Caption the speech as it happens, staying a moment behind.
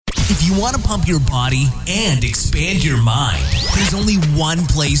If you want to pump your body and expand your mind, there's only one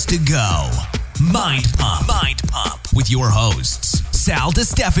place to go. Mind Pump. Mind Pump with your hosts, Sal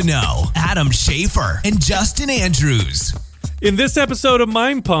DiStefano, Adam Schafer, and Justin Andrews. In this episode of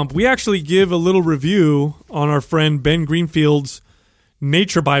Mind Pump, we actually give a little review on our friend Ben Greenfield's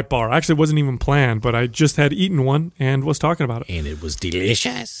Nature Bite bar. Actually, it wasn't even planned, but I just had eaten one and was talking about it. And it was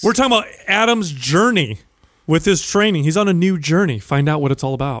delicious. We're talking about Adam's journey with his training. He's on a new journey. Find out what it's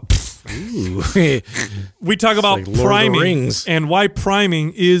all about. Ooh. We talk about like priming and why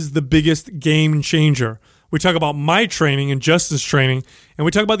priming is the biggest game changer. We talk about my training and Justin's training, and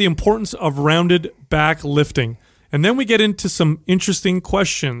we talk about the importance of rounded back lifting. And then we get into some interesting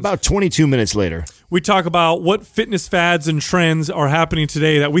questions. About 22 minutes later. We talk about what fitness fads and trends are happening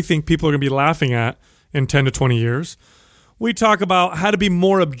today that we think people are going to be laughing at in 10 to 20 years. We talk about how to be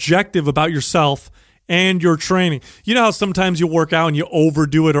more objective about yourself and your training. You know how sometimes you work out and you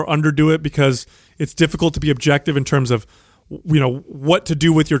overdo it or underdo it because it's difficult to be objective in terms of, you know, what to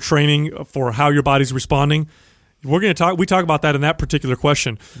do with your training for how your body's responding. We talk about that in that particular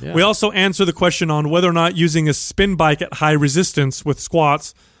question. Yeah. We also answer the question on whether or not using a spin bike at high resistance with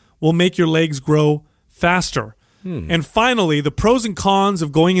squats will make your legs grow faster. And finally, the pros and cons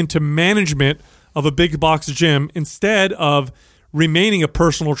of going into management of a big box gym instead of remaining a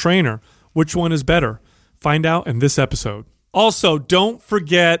personal trainer. Which one is better? Find out in this episode. Also, don't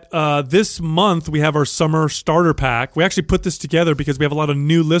forget, this month we have our summer starter pack. We actually put this together because we have a lot of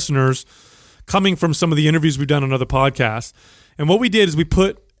new listeners coming from some of the interviews we've done on other podcasts. And what we did is we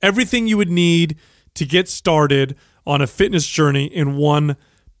put everything you would need to get started on a fitness journey in one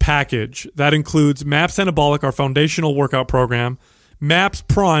package. That includes MAPS Anabolic, our foundational workout program, MAPS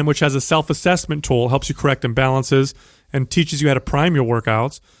Prime, which has a self-assessment tool, helps you correct imbalances and teaches you how to prime your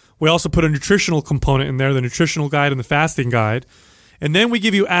workouts. We also put a nutritional component in there, the nutritional guide and the fasting guide. And then we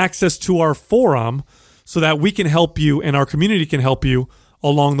give you access to our forum so that we can help you and our community can help you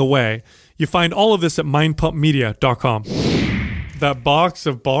along the way. You find all of this at mindpumpmedia.com. That box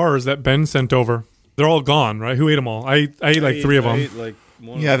of bars that Ben sent over, they're all gone, right? Who ate them all? I ate like three of them.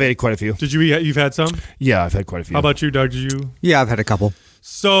 I've ate quite a few. Did you eat? You've had some? Yeah, I've had quite a few. How about you, Doug? Did you? Yeah, I've had a couple.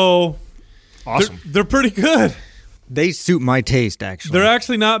 So, awesome. They're pretty good. They suit my taste, actually. They're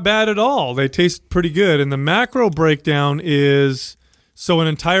actually not bad at all. They taste pretty good. And the macro breakdown is, so an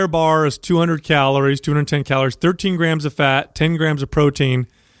entire bar is 200 calories, 210 calories, 13 grams of fat, 10 grams of protein,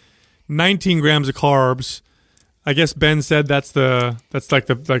 19 grams of carbs. I guess Ben said that's the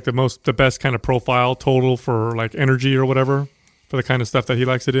best kind of profile total for like energy or whatever, for the kind of stuff that he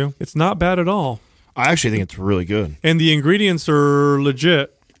likes to do. It's not bad at all. I actually think it's really good. And the ingredients are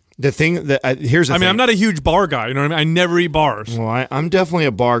legit. The thing that here's the thing. I'm not a huge bar guy. You know what I mean? I never eat bars. Well, I'm definitely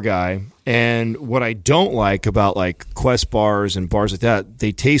a bar guy, and what I don't like about like Quest bars and bars like that,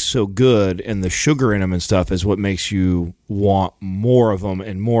 they taste so good, and the sugar in them and stuff is what makes you want more of them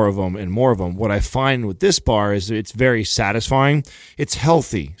and more of them and more of them. What I find with this bar is it's very satisfying. It's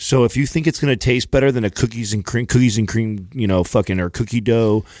healthy, so if you think it's going to taste better than a cookies and cream, you know, fucking or cookie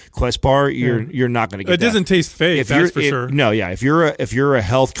dough Quest bar, you're not going to get. It doesn't taste fake. That's for sure. No, yeah. If you're a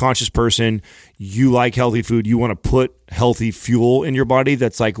health conscious person, you like healthy food, you want to put healthy fuel in your body.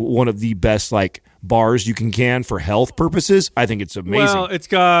 That's like one of the best like bars you can for health purposes. I think it's amazing. Well, it's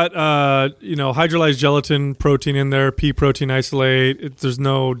got hydrolyzed gelatin protein in there, pea protein isolate. There's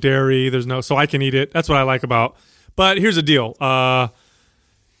no dairy. So I can eat it. That's what I like about. But here's the deal.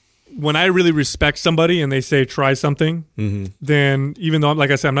 When I really respect somebody and they say try something, then even though,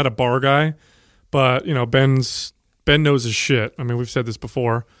 like I said, I'm not a bar guy, but you know, Ben knows his shit. I mean, we've said this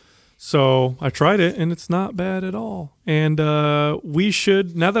before. So I tried it, and it's not bad at all. And we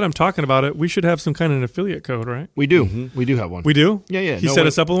should, now that I'm talking about it, we should have some kind of an affiliate code, right? We do. We do have one. We do? Yeah. He set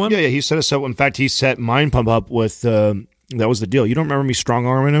us up with one? Yeah, he set us up. In fact, he set Mind Pump up with, that was the deal. You don't remember me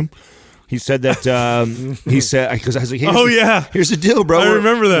strong-arming him? He said that, because I was like, hey, here's the deal, bro. I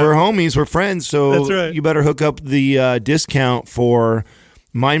remember that. We're homies, we're friends, so that's right. You better hook up the discount for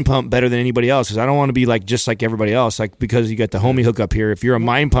Mind Pump better than anybody else, because I don't want to be like just like everybody else, like because you got the homie hookup here. If you're a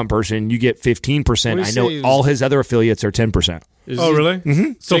Mind Pump person, you get 15%. I know all his other affiliates are 10%. Oh, really?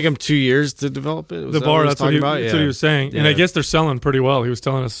 Mm-hmm. So take him 2 years to develop it? The bar, that's what he was saying. Yeah. And I guess they're selling pretty well. He was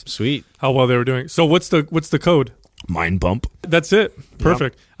telling us how well they were doing. So what's the code? Mind Pump. That's it.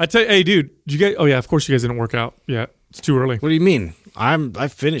 Perfect. Yep. I tell you, hey, dude, did you guys? Oh yeah, of course you guys didn't work out yet. It's too early. What do you mean? I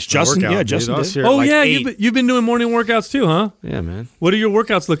finished Justin. workout. Yeah, Justin did. Oh yeah, you've been doing morning workouts too, huh? Yeah, man. What are your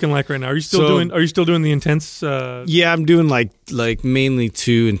workouts looking like right now? Are you still doing the intense? Yeah, I'm doing like mainly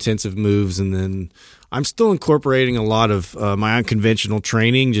 2 intensive moves, and then I'm still incorporating a lot of my unconventional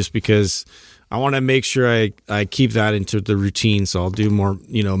training, just because I want to make sure I keep that into the routine. So I'll do more,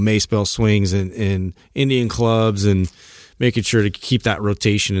 mace bell swings and Indian clubs and making sure to keep that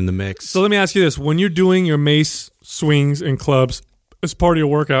rotation in the mix. So let me ask you this. When you're doing your mace swings and clubs as part of your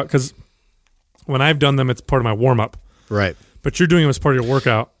workout, because when I've done them, it's part of my warm-up. Right. But you're doing them as part of your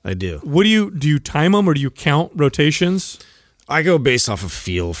workout. I do. What do you time them or do you count rotations? I go based off of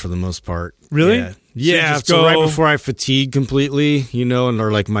feel for the most part. Really? Yeah. So Yeah. just So go- right before I fatigue completely,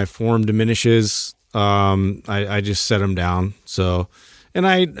 or like my form diminishes, I just set them down. So, and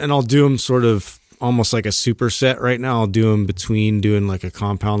I'll do them sort of almost like a superset right now. I'll do them between doing like a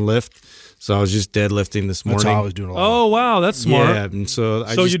compound lift. So I was just deadlifting this morning. That's how I was doing a lot. Oh, wow. That's smart. Yeah, and so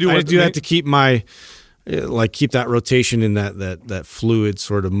I So just, you do I what- do that to keep my keep that rotation in that fluid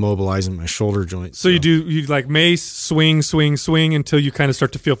sort of mobilizing my shoulder joints. So you like mace, swing until you kind of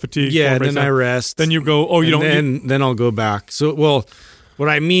start to feel fatigue. Yeah, Form then I rest. Then you go, Then I'll go back. So, what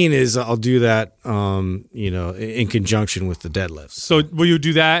I mean is I'll do that, in conjunction with the deadlifts. So will you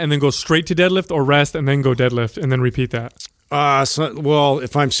do that and then go straight to deadlift or rest and then go deadlift and then repeat that?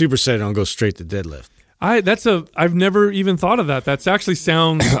 If I'm supersetting, I'll go straight to deadlift. I've never even thought of that. That's actually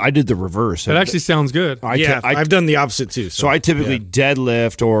sounds. I did the reverse. That actually sounds good. I've done the opposite too. So I typically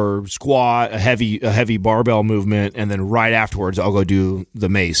deadlift or squat a heavy barbell movement, and then right afterwards I'll go do the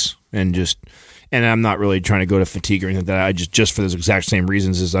mace and I'm not really trying to go to fatigue or anything like that. I just for those exact same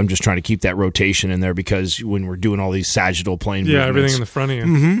reasons is I'm just trying to keep that rotation in there because when we're doing all these sagittal plane movements, everything in the front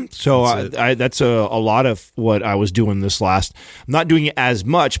end. Mm-hmm. So that's a lot of what I was doing this last. I'm not doing it as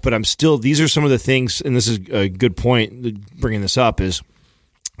much, but I'm still. These are some of the things, and this is a good point. Bringing this up is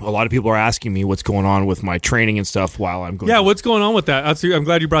a lot of people are asking me what's going on with my training and stuff while I'm going. Yeah, what's going on with that? I'm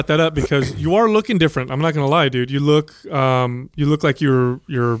glad you brought that up because you are looking different. I'm not going to lie, dude. You look like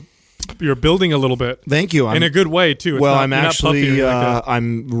you're building a little bit. Thank you. In a good way too. I'm actually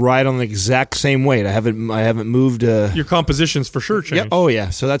I'm right on the exact same weight. I haven't moved. Your composition's for sure changed. Yeah. Oh yeah.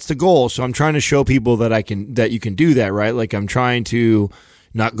 So that's the goal. So I'm trying to show people that you can do that, right? Like I'm trying to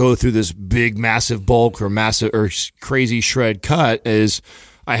not go through this big, massive bulk or crazy shred cut. Is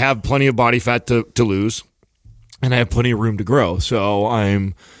I have plenty of body fat to lose, and I have plenty of room to grow. So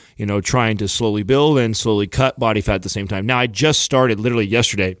I'm trying to slowly build and slowly cut body fat at the same time. Now I just started literally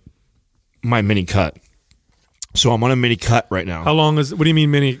yesterday my mini cut. So I'm on a mini cut right now. How long what do you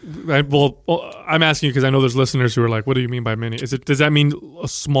mean mini? I'm asking you because I know there's listeners who are like, what do you mean by mini? Does that mean a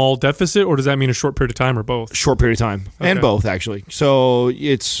small deficit or does that mean a short period of time or both? Short period of time. Okay. And both actually. So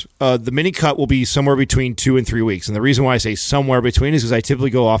it's the mini cut will be somewhere between 2 and 3 weeks. And the reason why I say somewhere between is because I typically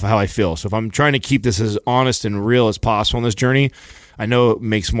go off of how I feel. So if I'm trying to keep this as honest and real as possible on this journey, I know it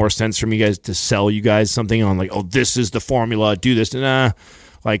makes more sense for me guys to sell you guys something on like, oh, this is the formula, do this. Nah.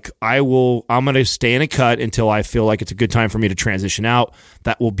 Like I'm going to stay in a cut until I feel like it's a good time for me to transition out.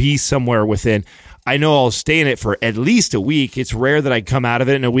 That will be somewhere within. I know I'll stay in it for at least a week. It's rare that I come out of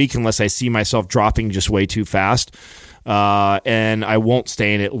it in a week unless I see myself dropping just way too fast. And I won't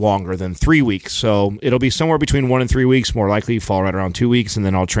stay in it longer than 3 weeks. So it'll be somewhere between 1 and 3 weeks, more likely fall right around 2 weeks, and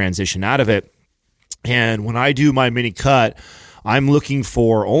then I'll transition out of it. And when I do my mini cut, I'm looking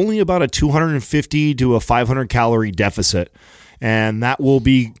for only about a 250 to a 500 calorie deficit. And that will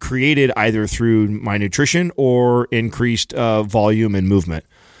be created either through my nutrition or increased volume and movement.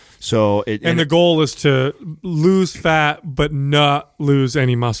 So the goal is to lose fat but not lose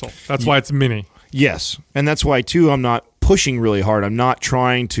any muscle. That's why it's mini. Yes, and that's why too I'm not pushing really hard. I'm not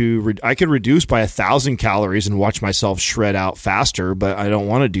trying to. I could reduce by 1,000 calories and watch myself shred out faster, but I don't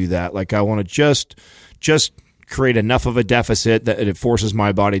want to do that. Like I want to just create enough of a deficit that it forces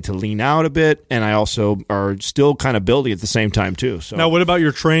my body to lean out a bit, and I also are still kind of building at the same time too. So now, what about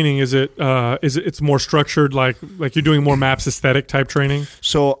your training? Is it's more structured, like you're doing more MAPS aesthetic type training?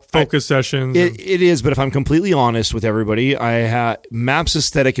 So focus sessions. It is, but if I'm completely honest with everybody, MAPS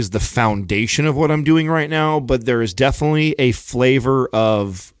aesthetic is the foundation of what I'm doing right now. But there is definitely a flavor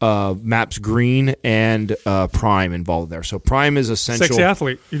of MAPS Green and Prime involved there. So Prime is essential. Sexy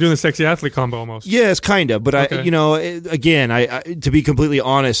athlete. You're doing the sexy athlete combo almost. Yes, kind of, but okay. I to be completely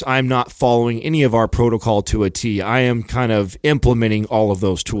honest, I'm not following any of our protocol to a T. I am kind of implementing all of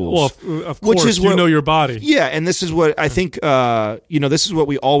those tools. Well, of course, which is you know your body. Yeah, and this is what I think. This is what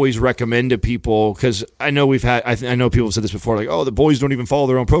we always recommend to people because I know we've had. I know people have said this before, like, oh, the boys don't even follow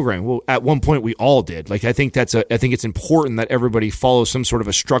their own program. Well, at one point we all did. Like, I think it's important that everybody follows some sort of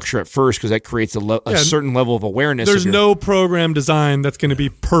a structure at first because that creates a certain level of awareness. There's no program design that's going to be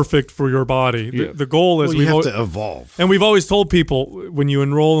perfect for your body. Yeah. The goal is you have to evolve. And we've always told people when you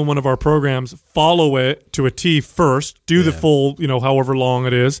enroll in one of our programs, follow it to a T first, do the full, however long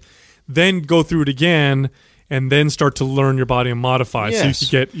it is, then go through it again and then start to learn your body and modify so you Yes.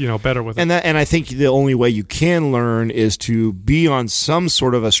 can get better with it. And I think the only way you can learn is to be on some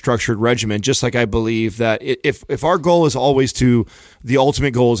sort of a structured regimen. Just like I believe that if our goal is always the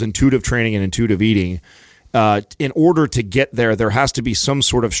ultimate goal is intuitive training and intuitive eating. In order to get there has to be some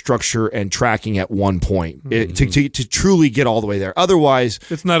sort of structure and tracking at one point to truly get all the way there. Otherwise,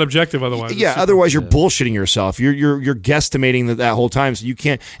 it's not objective. Otherwise, yeah. Otherwise, you're bullshitting yourself. You're guesstimating that whole time, so you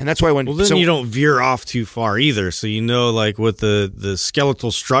can't. And that's why then you don't veer off too far either. So you know, like what the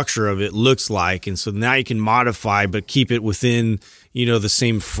skeletal structure of it looks like, and so now you can modify, but keep it within the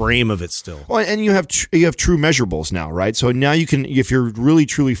same frame of it still. Well, and you have true measurables now, right? So now you can, if you're really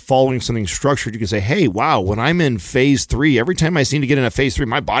truly following something structured, you can say, hey, wow, when I'm in phase 3, every time I seem to get in a phase 3,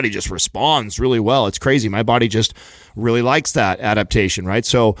 my body just responds really well. It's crazy. My body just really likes that adaptation, right?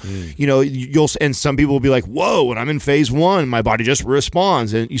 So, and some people will be like, whoa, when I'm in phase 1, my body just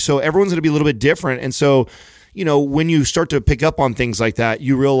responds. And so everyone's going to be a little bit different. And so, when you start to pick up on things like that,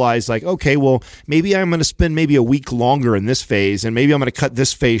 you realize like, okay, well, maybe I'm going to spend maybe a week longer in this phase, and maybe I'm going to cut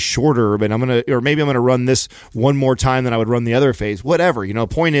this phase shorter, but maybe I'm going to run this one more time than I would run the other phase, whatever.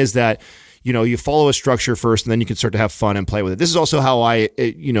 Point is that, you follow a structure first, and then you can start to have fun and play with it. This is also how I,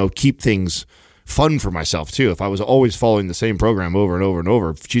 keep things fun for myself too. If I was always following the same program over and over and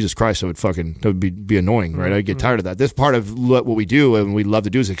over, Jesus Christ, that would be annoying, right? I'd get tired of that. This part of what we do and we love to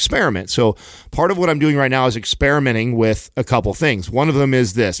do is experiment. So part of what I'm doing right now is experimenting with a couple things. One of them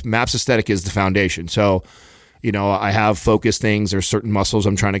is this: MAPS aesthetic is the foundation. So, I have focus things. There's certain muscles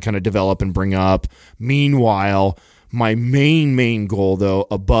I'm trying to kind of develop and bring up. Meanwhile, my main goal, though,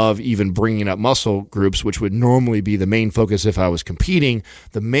 above even bringing up muscle groups, which would normally be the main focus if I was competing,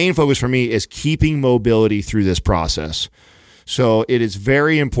 the main focus for me is keeping mobility through this process. So it is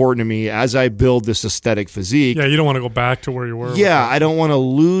very important to me as I build this aesthetic physique. Yeah, you don't want to go back to where you were. Yeah, I don't want to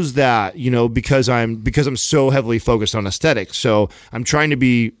lose that, because I'm so heavily focused on aesthetics. So I'm trying to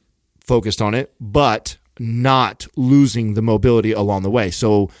be focused on it, but not losing the mobility along the way.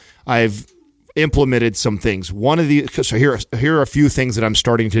 So I've implemented some things. So here are a few things that I'm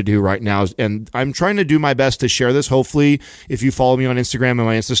starting to do right now, and I'm trying to do my best to share this. Hopefully, if you follow me on Instagram and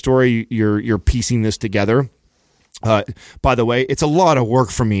my Insta story, you're piecing this together. By the way, it's a lot of work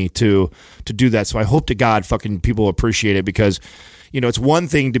for me to do that. So I hope to God fucking people appreciate it, because it's one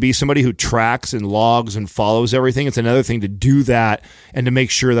thing to be somebody who tracks and logs and follows everything. It's another thing to do that and to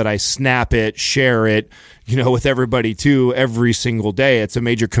make sure that I snap it, share it, with everybody too, every single day. It's a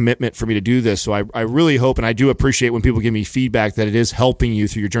major commitment for me to do this. So I really hope, and I do appreciate when people give me feedback that it is helping you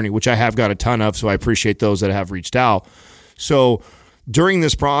through your journey, which I have got a ton of. So I appreciate those that have reached out. So during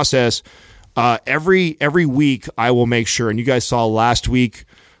this process, every week I will make sure, and you guys saw last week,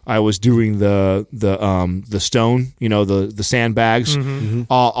 I was doing the stone, the sandbags. Mm-hmm.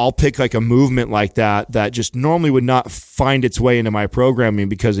 I'll pick like a movement like that just normally would not find its way into my programming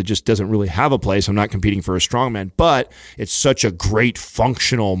because it just doesn't really have a place. I'm not competing for a strongman, but it's such a great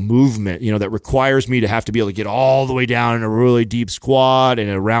functional movement, that requires me to have to be able to get all the way down in a really deep squat and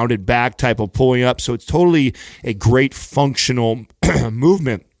a rounded back type of pulling up. So it's totally a great functional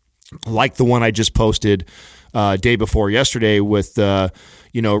movement, like the one I just posted day before yesterday with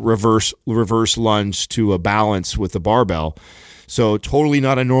reverse lunge to a balance with the barbell. So totally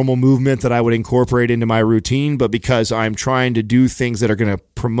not a normal movement that I would incorporate into my routine, but because I'm trying to do things that are going to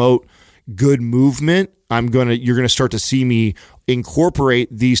promote good movement, you're going to start to see me incorporate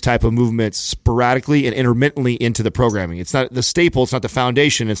these type of movements sporadically and intermittently into the programming. It's not the staple, it's not the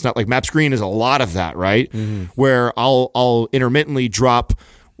foundation. It's not like MAPS Green is a lot of that, right? Mm-hmm. Where I'll intermittently drop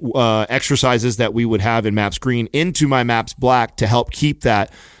exercises that we would have in MAPS Green into my MAPS Black to help keep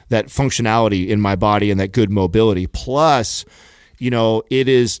that functionality in my body and that good mobility. Plus, it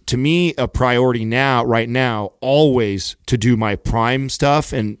is to me a priority right now, always to do my prime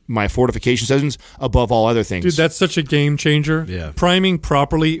stuff and my fortification sessions above all other things. Dude, that's such a game changer. Yeah. Priming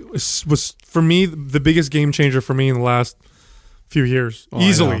properly was for me the biggest game changer for me in the last few years.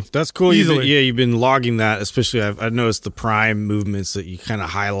 Easily. That's cool. Easily. You've been logging that, especially I've noticed the prime movements that you kind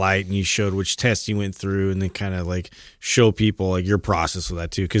of highlight, and you showed which tests you went through, and then kind of like show people like your process with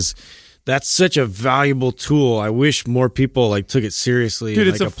that too, because that's such a valuable tool. I wish more people like took it seriously. Dude,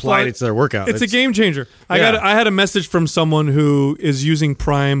 and like applied it to their workout. It's a game changer. Yeah. I had a message from someone who is using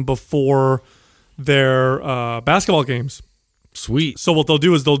Prime before their basketball games. Sweet. So what they'll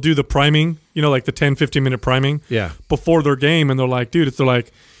do is they'll do the priming, like the 10, 15-minute priming before their game, and they're like, dude,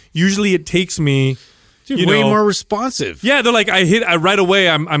 usually it takes me way more responsive. Yeah, they're like, I right away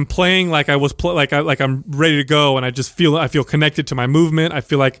I'm playing like I was like I'm ready to go, and I feel connected to my movement. I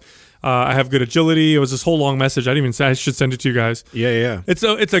feel like I have good agility. It was this whole long message. I didn't even say I should send it to you guys. Yeah. It's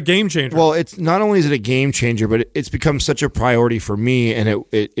a game changer. Well, it's not only is it a game changer, but it's become such a priority for me, and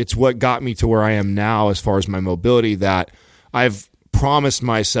it's what got me to where I am now as far as my mobility, that I've promised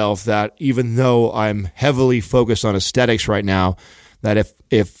myself that even though I'm heavily focused on aesthetics right now, that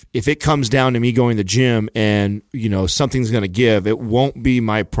if it comes down to me going to the gym and, you know, something's going to give, it won't be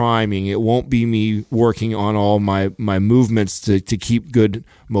my priming. It won't be me working on all my movements to keep good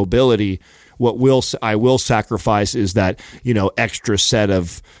mobility. I will sacrifice is that, you know, extra set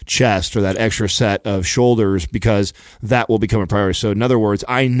of chest or that extra set of shoulders, because that will become a priority. So in other words,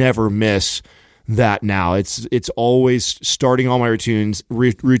 I never miss that now. It's always starting all my routines,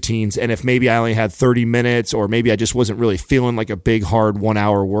 and if maybe I only had 30 minutes or maybe I just wasn't really feeling like a big hard 1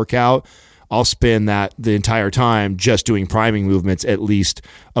 hour workout, I'll spend that the entire time just doing priming movements, at least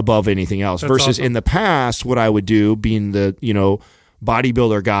above anything else. That's versus awesome. In the past, what I would do, being the, you know,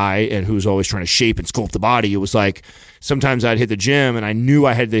 bodybuilder guy and who's always trying to shape and sculpt the body, it was like sometimes I'd hit the gym and I knew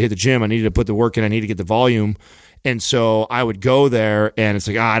I had to hit the gym. I needed to put the work in. I needed to get the volume. And so I would go there and it's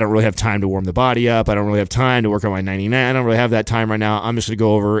like, I don't really have time to warm the body up. I don't really have time to work on my 99. I don't really have that time right now. I'm just going to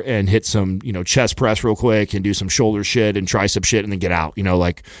go over and hit some, you know, chest press real quick and do some shoulder shit and tricep shit and then get out, you know,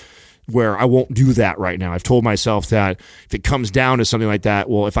 like, where I won't do that right now. I've told myself that if it comes down to something like that,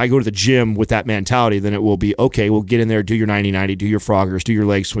 well, if I go to the gym with that mentality, then it will be, okay, we'll get in there, do your 90-90, do your froggers, do your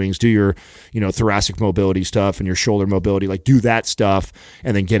leg swings, do your, you know, thoracic mobility stuff and your shoulder mobility, like do that stuff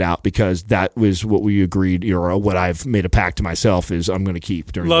and then get out, because that was what we agreed, or what I've made a pact to myself is I'm going to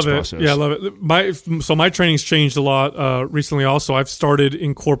keep during this process. Yeah, love it. My training's changed a lot recently also. I've started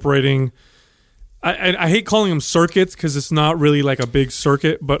incorporating, I hate calling them circuits because it's not really like a big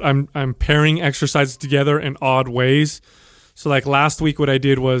circuit, but I'm pairing exercises together in odd ways. So like last week, what I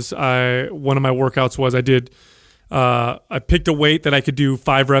did was one of my workouts was I picked a weight that I could do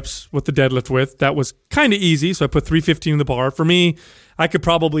 5 reps with the deadlift with. That was kind of easy. So I put 315 in the bar. For me, I could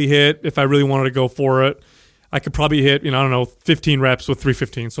probably hit, if I really wanted to go for it, I could probably hit, 15 reps with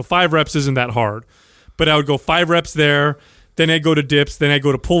 315. So 5 reps isn't that hard. But I would go 5 reps there. Then I'd go to dips, then I'd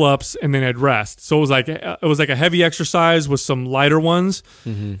go to pull-ups, and then I'd rest. So it was like a heavy exercise with some lighter ones,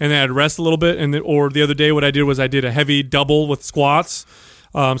 and then I'd rest a little bit. Or the other day, what I did was I did a heavy double with squats.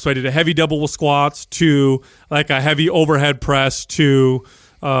 So I did a heavy double with squats to like a heavy overhead press to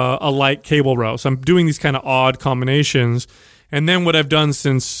a light cable row. So I'm doing these kind of odd combinations. And then what I've done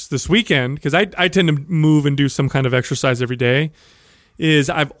since this weekend, because I tend to move and do some kind of exercise every day,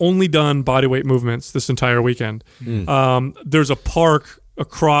 is I've only done bodyweight movements this entire weekend. There's a park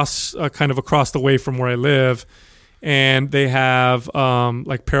across the way from where I live, and they have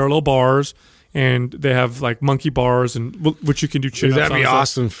like parallel bars, and they have like monkey bars, and which you can do chin-ups on. That'd be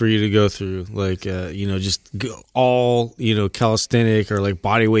awesome for you to go through, like just go all calisthenic or like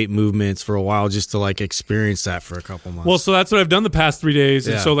body weight movements for a while, just to like experience that for a couple months. Well, so that's what I've done the past 3 days,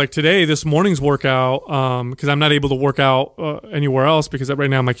 and so like today, this morning's workout, because I'm not able to work out anywhere else because right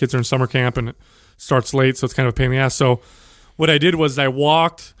now my kids are in summer camp and it starts late, so it's kind of a pain in the ass. So what I did was I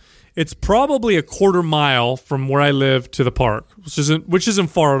walked. It's probably a quarter mile from where I live to the park, which isn't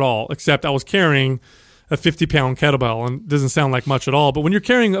far at all, except I was carrying a 50-pound kettlebell, and it doesn't sound like much at all. But when you're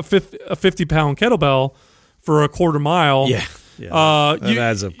carrying a 50-pound kettlebell for a quarter mile, that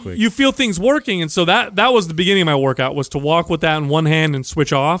adds up quick. You feel things working, and so that was the beginning of my workout, was to walk with that in one hand and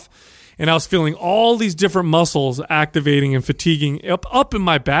switch off. And I was feeling all these different muscles activating and fatiguing up in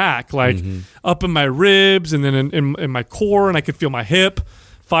my back, like up in my ribs and then in my core, and I could feel my hip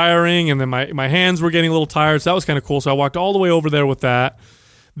firing, and then my hands were getting a little tired, so that was kind of cool. So I walked all the way over there with that.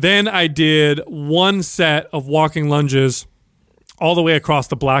 Then I did one set of walking lunges all the way across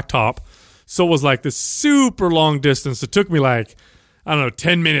the blacktop. So it was like this super long distance. It took me like,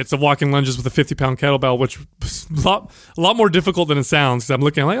 10 minutes of walking lunges with a 50-pound kettlebell, which was a lot more difficult than it sounds, because I'm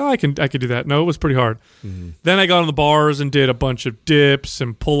looking like, I could do that. No, it was pretty hard. Then I got on the bars and did a bunch of dips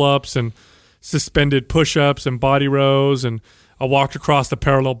and pull-ups and suspended push-ups and body rows, and I walked across the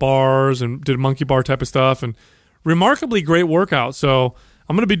parallel bars and did monkey bar type of stuff, and remarkably great workout. So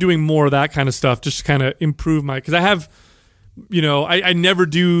I'm going to be doing more of that kind of stuff, just to kind of improve because I have, I never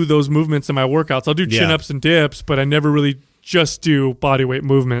do those movements in my workouts. I'll do chin-ups and dips, but I never really just do body weight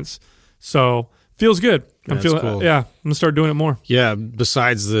movements. So feels good. I'm feeling cool. Yeah, I'm going to start doing it more. Yeah,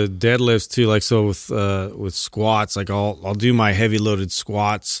 besides the deadlifts too, like so with squats, like I'll do my heavy loaded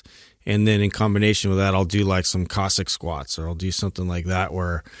squats, and then in combination with that, I'll do like some Cossack squats, or I'll do something like that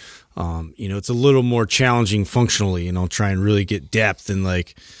where, it's a little more challenging functionally, and I'll try and really get depth and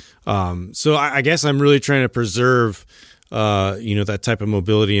like, so I guess I'm really trying to preserve, that type of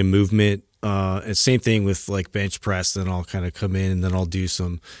mobility and movement. And same thing with like bench press. Then I'll kind of come in and then I'll do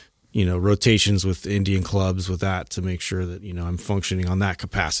some rotations with Indian clubs with that to make sure that, I'm functioning on that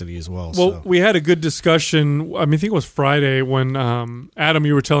capacity as well. Well, we had a good discussion. I think it was Friday when, Adam,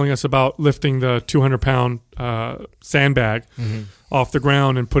 you were telling us about lifting the 200-pound sandbag off the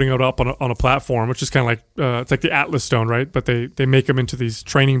ground and putting it up on a platform, which is kind of like, it's like the Atlas stone, right? But they make them into these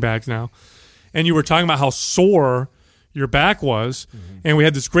training bags now. And you were talking about how sore your back was, and we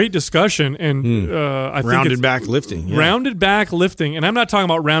had this great discussion. And I think rounded back lifting, rounded back lifting, and I'm not talking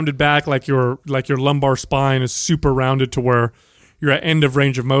about rounded back like your lumbar spine is super rounded to where you're at end of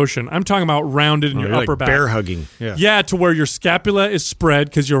range of motion. I'm talking about rounded in your upper back, bear hugging, to where your scapula is spread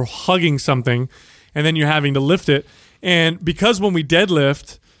because you're hugging something, and then you're having to lift it. And because when we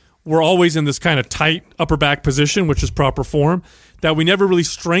deadlift, we're always in this kind of tight upper back position, which is proper form, that we never really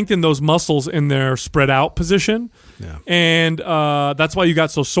strengthen those muscles in their spread out position. Yeah. And that's why you got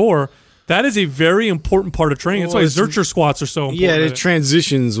so sore. That is a very important part of training. That's why Zercher squats are so important. Yeah, it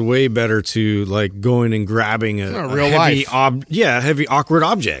transitions way better to like going and grabbing a real heavy life. Heavy awkward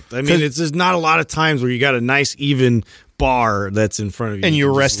object. I mean, it's just not a lot of times where you got a nice even bar that's in front of you. And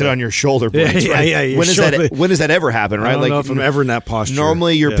you rest it on your shoulder blades, right? Yeah. When does that ever happen, right? I don't know if I'm ever in that posture.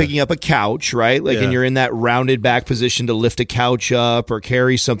 Normally you're picking up a couch, right? And you're in that rounded back position to lift a couch up or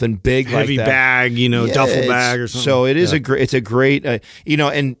carry something big heavy like that. Bag, duffel bag or something. So it is it's a great,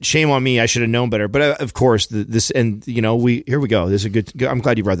 and shame on me, I should have known better. But of course, here we go. This is a good, I'm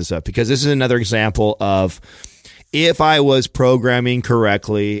glad you brought this up because this is another example of, if I was programming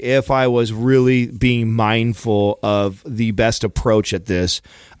correctly, if I was really being mindful of the best approach at this,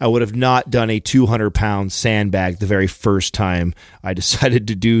 I would have not done a 200-pound sandbag the very first time I decided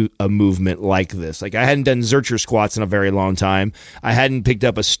to do a movement like this. Like I hadn't done Zercher squats in a very long time. I hadn't picked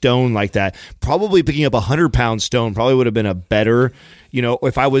up a stone like that. Probably picking up a 100-pound stone probably would have been a better,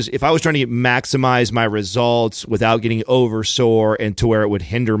 if I was trying to maximize my results without getting over sore and to where it would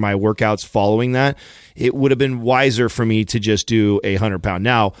hinder my workouts following that, it would have been wiser for me to just do a 100-pound.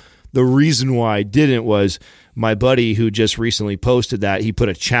 Now, the reason why I didn't was my buddy who just recently posted that, he put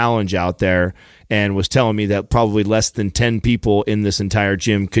a challenge out there and was telling me that probably less than 10 people in this entire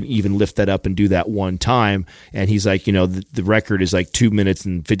gym could even lift that up and do that one time. And he's like, the record is like 2 minutes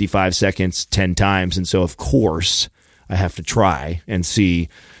and 55 seconds 10 times. And so, of course, I have to try and see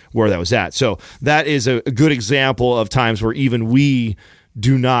where that was at. So that is a good example of times where even we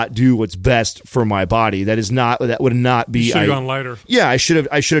do not do what's best for my body. That would not be. You should have gone lighter. Yeah, I should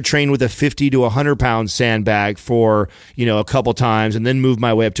have trained with a 50 to 100-pound sandbag for a couple times, and then moved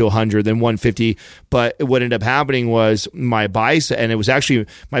my way up to 100, then 150. But what ended up happening was my bicep, and it was actually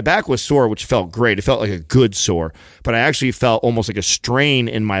my back was sore, which felt great. It felt like a good sore, but I actually felt almost like a strain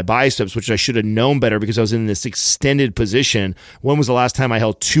in my biceps, which I should have known better because I was in this extended position. When was the last time I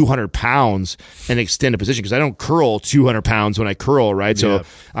held 200 pounds in extended position? Because I don't curl 200 pounds when I curl, right? So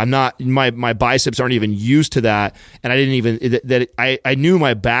I'm not, my biceps aren't even used to that. And I didn't even, I knew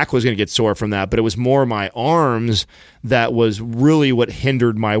my back was going to get sore from that, but it was more my arms that was really what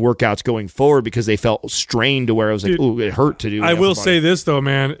hindered my workouts going forward because they felt strained to where I was like, ooh, it hurt to do. I will say this though,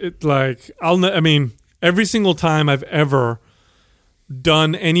 man, every single time I've ever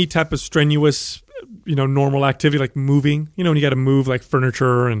done any type of strenuous, normal activity like moving, when you got to move like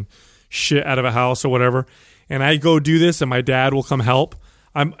furniture and shit out of a house or whatever, and I go do this and my dad will come help.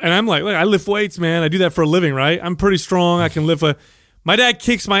 I'm like, I lift weights, man. I do that for a living, right? I'm pretty strong. I can lift my dad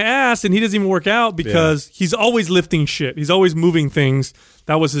kicks my ass and he doesn't even work out because he's always lifting shit. He's always moving things.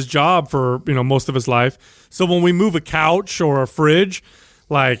 That was his job for, most of his life. So when we move a couch or a fridge,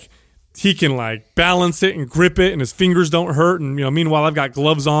 like he can like balance it and grip it and his fingers don't hurt. And, meanwhile I've got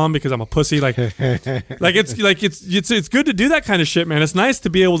gloves on because I'm a pussy. It's good to do that kind of shit, man. It's nice to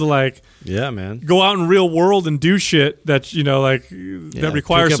be able to go out in real world and do shit that, that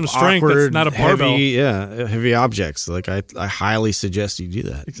requires some strength. That's not a barbell. Heavy objects. Like I highly suggest you do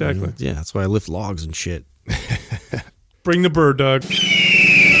that. Exactly. That's why I lift logs and shit. Bring the bird, Doug.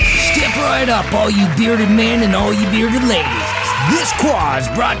 Step right up, all you bearded men and all you bearded ladies. This quad is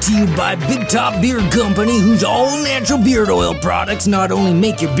brought to you by Big Top Beard Company, whose all-natural beard oil products not only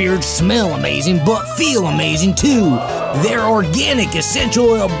make your beard smell amazing, but feel amazing too. Their organic essential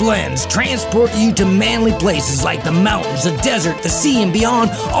oil blends transport you to manly places like the mountains, the desert, the sea, and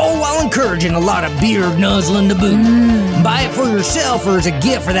beyond, all while encouraging a lot of beard nuzzling to boot. Buy it for yourself or as a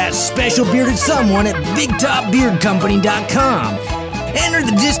gift for that special bearded someone at BigTopBeardCompany.com. Enter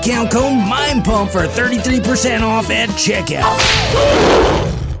the discount code MINDPUMP for 33% off at checkout.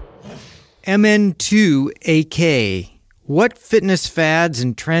 MN2AK. What fitness fads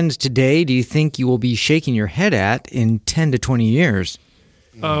and trends today do you think you will be shaking your head at in 10 to 20 years?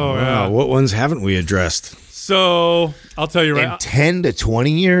 Oh, yeah. What ones haven't we addressed? So I'll tell you In right. 10 to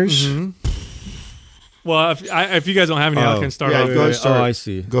 20 years? Well, if you guys don't have any, I can start off. Go ahead, start. Oh, I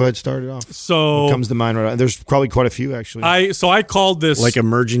see. Go ahead, start it off. So What comes to mind right now? There's probably quite a few, actually. I called this Like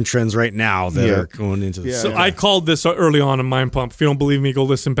emerging trends right now that Yeah. are going into the Yeah. So I called this early on in Mind Pump. If you don't believe me, go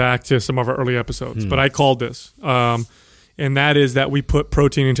listen back to some of our early episodes. But I called this, and that is that we put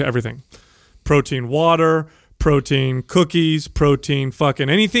protein into everything: protein water, protein cookies, protein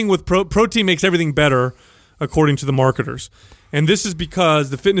fucking anything with protein makes everything better, according to the marketers. And this is because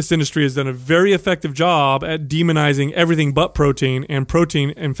the fitness industry has done a very effective job at demonizing everything but protein. And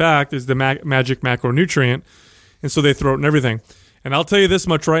protein, in fact, is the magic macronutrient. And so they throw it in everything. And I'll tell you this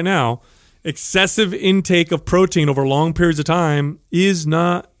much right now. Excessive intake of protein over long periods of time is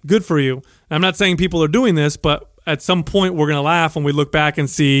not good for you. I'm not saying people are doing this, but at some point we're going to laugh when we look back and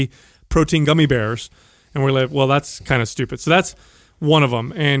see protein gummy bears. And we're like, well, that's kind of stupid. So that's one of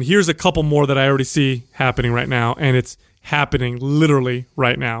them. And here's a couple more that I already see happening right now. And it's happening literally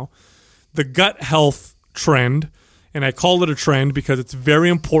right now. The gut health trend. And I call it a trend because it's very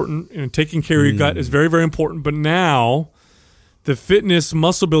important. And taking care of your gut is very, very important. But now the fitness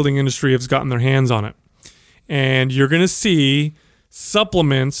muscle building industry has gotten their hands on it. And you're going to see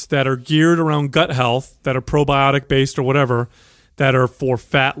supplements that are geared around gut health, that are probiotic based or whatever, that are for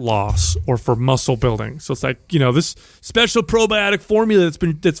fat loss or for muscle building. So it's like, this special probiotic formula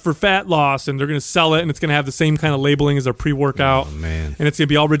that's for fat loss, and they're going to sell it, and it's going to have the same kind of labeling as their pre-workout. Oh, man. And it's going to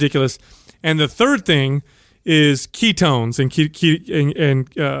be all ridiculous. And the third thing is ketones and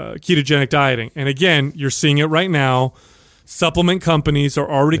ketogenic dieting. And again, you're seeing it right now. Supplement companies are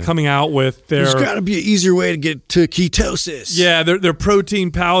already coming out with their... There's got to be an easier way to get to ketosis. Yeah, their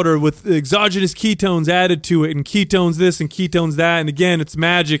protein powder with exogenous ketones added to it, and ketones this and ketones that. And again, it's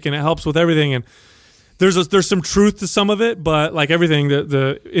magic and it helps with everything. And there's some truth to some of it, but like everything,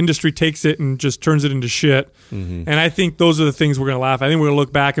 the industry takes it and just turns it into shit. And I think those are the things we're going to laugh at. I think we're going to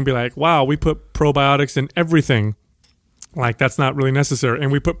look back and be like, wow, we put probiotics in everything. Like, that's not really necessary.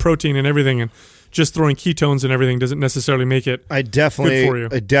 And we put protein in everything, and just throwing ketones and everything doesn't necessarily make it good for you.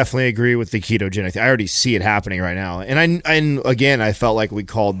 I definitely agree with the ketogenic thing. I already see it happening right now. And again, I felt like we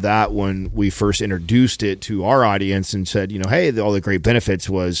called that when we first introduced it to our audience and said, hey, all the great benefits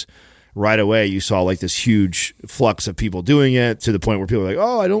was right away. You saw like this huge flux of people doing it to the point where people are like,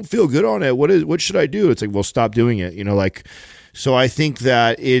 oh, I don't feel good on it. What should I do? It's like, well, stop doing it. So I think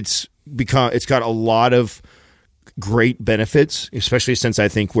that it's got a lot of great benefits, especially since I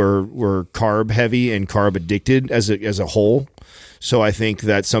think we're carb heavy and carb addicted as a whole. So I think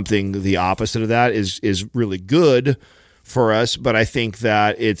that something the opposite of that is really good for us. But I think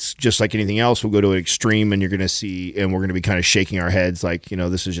that it's just like anything else. We'll go to an extreme, and you're going to see, and we're going to be kind of shaking our heads like,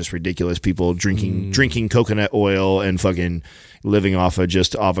 this is just ridiculous. People drinking coconut oil and fucking living off of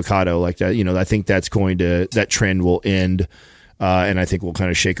just avocado like that. I think that trend will end. And I think we'll kind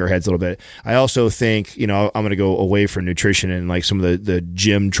of shake our heads a little bit. I also think, I'm going to go away from nutrition and like some of the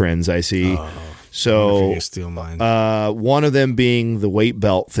gym trends I see. So Steal mine. one of them being the weight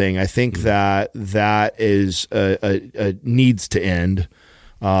belt thing. I think that is a needs to end.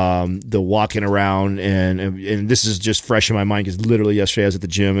 The walking around and this is just fresh in my mind because literally yesterday I was at the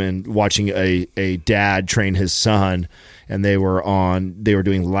gym and watching a dad train his son. And they were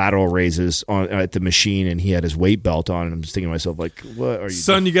doing lateral raises at the machine, and he had his weight belt on. And I'm just thinking to myself, like, what are you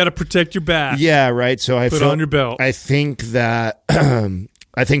Son, you got to protect your back. Yeah, right. So Put on your belt. I think that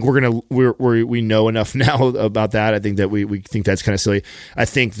we know enough now about that. I think that we think that's kind of silly. I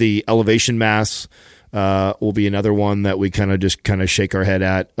think the elevation mass will be another one that we kind of shake our head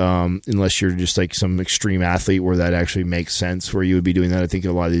at, unless you're just like some extreme athlete where that actually makes sense, where you would be doing that. I think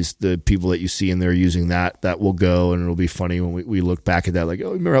a lot of the people that you see in there using that will go, and it'll be funny when we look back at that, like,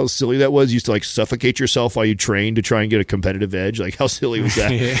 oh, remember how silly that was? You used to like suffocate yourself while you trained to try and get a competitive edge. Like, how silly was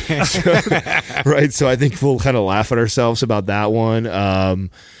that? Right. So I think we'll kind of laugh at ourselves about that one.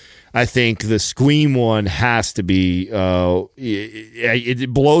 I think the Squeam one has to be.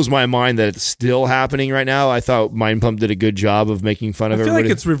 It blows my mind that it's still happening right now. I thought Mind Pump did a good job of making fun of everybody. I feel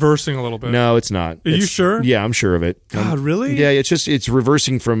like it's reversing a little bit. No, it's not. Are you sure? Yeah, I'm sure of it. God, really? Yeah, it's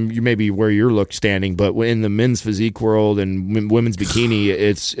reversing from maybe where you're standing, but in the men's physique world and women's bikini,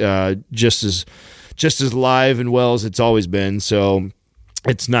 it's just as live and well as it's always been. So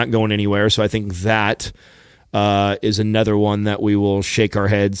it's not going anywhere. So I think that. Is another one that we will shake our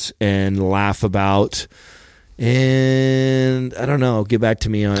heads and laugh about. And I don't know. Get back to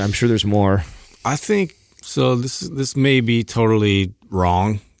me on. I'm sure there's more. I think so. This may be totally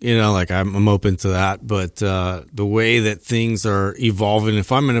wrong. Like I'm open to that. But the way that things are evolving,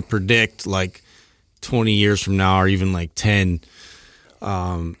 if I'm going to predict like 20 years from now or even like 10,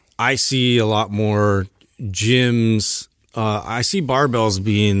 I see a lot more gyms, I see barbells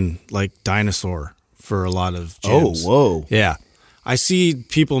being like dinosaur for a lot of gyms. Oh, whoa. Yeah. I see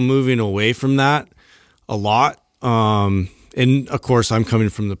people moving away from that a lot. And of course I'm coming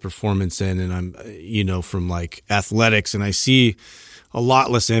from the performance end, and I'm, from like athletics, and I see a lot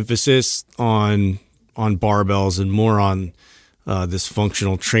less emphasis on barbells and more on this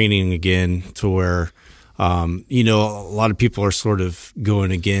functional training again, to where, a lot of people are sort of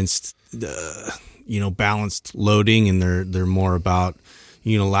going against the, balanced loading, and they're more about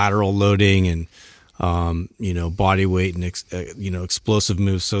unilateral loading and, body weight and, explosive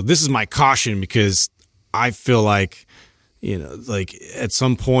moves. So this is my caution, because I feel like, like at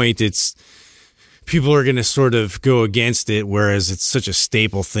some point people are going to sort of go against it, whereas it's such a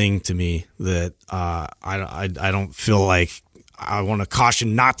staple thing to me that I don't feel like I want to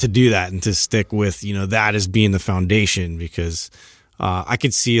caution not to do that and to stick with, that as being the foundation, because I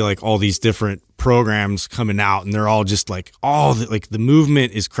could see like all these different programs coming out, and they're all just like the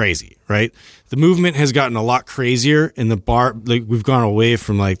movement is crazy, right? The movement has gotten a lot crazier, and we've gone away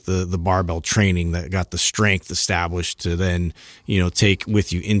from like the barbell training that got the strength established to then, take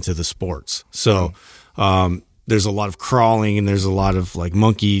with you into the sports. So, there's a lot of crawling, and there's a lot of like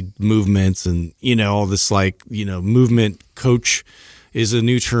monkey movements, and, all this like, movement coach is a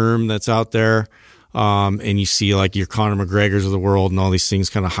new term that's out there. And you see like your Conor McGregors of the world and all these things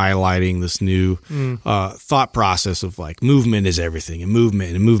kind of highlighting this new thought process of like movement is everything, and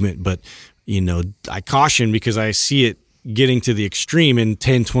movement. But, I caution, because I see it getting to the extreme in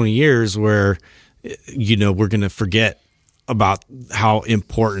 10, 20 years where, we're going to forget about how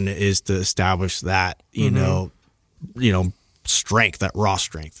important it is to establish that, strength, that raw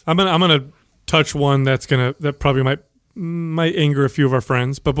strength. I'm gonna touch one that probably might anger a few of our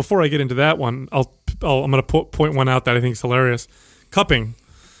friends. But before I get into that one, I'm going to point one out that I think is hilarious. Cupping,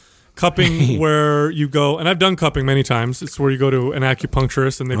 where you go, and I've done cupping many times. It's where you go to an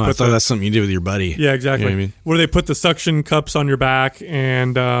acupuncturist, and I thought that's something you do with your buddy. Yeah, exactly. You know what I mean? Where they put the suction cups on your back,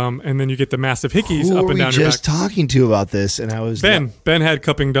 and then you get the massive hickeys up and down your back. Who were we just talking to about this? And I was Ben had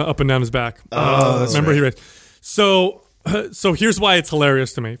cupping up and down his back. That's remember right. he raised. So here's why it's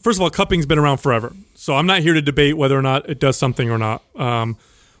hilarious to me. First of all, cupping's been around forever. So I'm not here to debate whether or not it does something or not.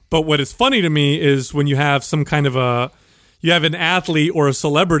 But what is funny to me is when you have some kind of you have an athlete or a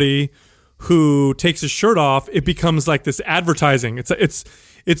celebrity who takes his shirt off, it becomes like this advertising.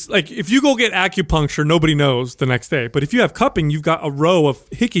 It's like if you go get acupuncture, nobody knows the next day. But if you have cupping, you've got a row of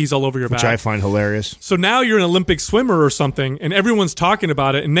hickeys all over your back. Which I find hilarious. So now you're an Olympic swimmer or something, and everyone's talking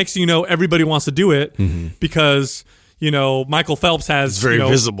about it. And next thing you know, everybody wants to do it because Michael Phelps has... It's very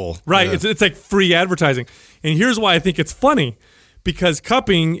visible. Right. Yeah. It's like free advertising. And here's why I think it's funny. Because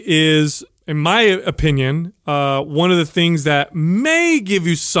cupping is, in my opinion, one of the things that may give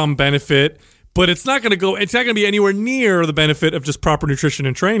you some benefit, but it's not going to be anywhere near the benefit of just proper nutrition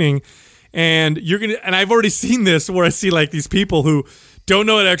and training. And and I've already seen this where I see like these people who don't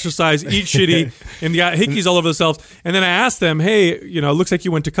know how to exercise, eat shitty, and got hickeys all over themselves. And then I ask them, hey, it looks like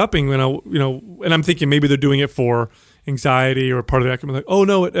you went to cupping, and I'm thinking maybe they're doing it for anxiety or part of the academy. Like, oh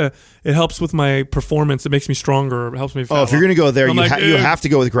no, it helps with my performance. It makes me stronger. It helps me. Oh, if you're going to go there, you like, have to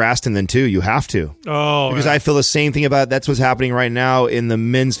go with Graston then too. You have to. Oh, because yeah. I feel the same thing about that's what's happening right now in the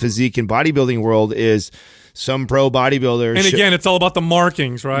men's physique and bodybuilding world is some pro bodybuilders. And again, it's all about the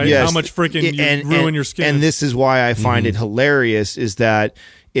markings, right? Yes. How much freaking you ruin your skin. And this is why I find it hilarious is that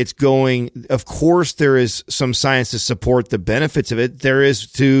it's going, of course, there is some science to support the benefits of it. There is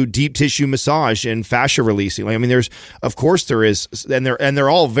to deep tissue massage and fascia releasing. I mean, there is, and they're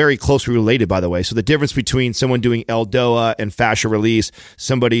all very closely related, by the way. So the difference between someone doing Eldoa and fascia release,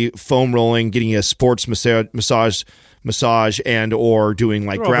 somebody foam rolling, getting a sports massage and or doing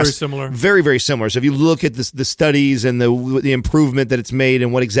like very similar. Very, very similar. So if you look at the studies and the improvement that it's made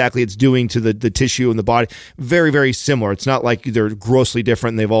and what exactly it's doing to the tissue and the body, very, very similar. It's not like they're grossly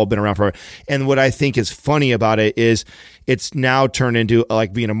different and they've all been around forever. And what I think is funny about it is it's now turned into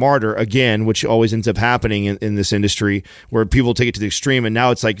like being a martyr again, which always ends up happening in this industry where people take it to the extreme. And now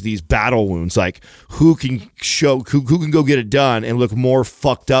it's like these battle wounds, like who can go get it done and look more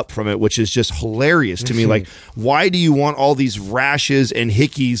fucked up from it, which is just hilarious to me. Like, why do you want all these rashes and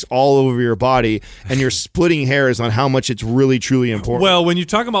hickeys all over your body and you're splitting hairs on how much it's really, truly important? Well, when you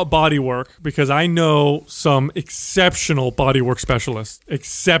talk about body work, because I know some exceptional body work specialists,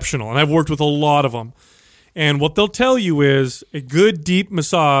 exceptional, and I've worked with a lot of them. And what they'll tell you is a good deep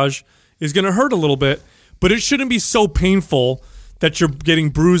massage is going to hurt a little bit, but it shouldn't be so painful that you're getting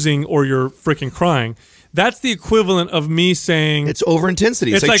bruising or you're freaking crying. That's the equivalent of me saying It's over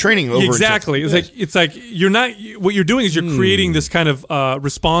intensity. It's like training over exactly. intensity. It's like you're not. What you're doing is you're creating this kind of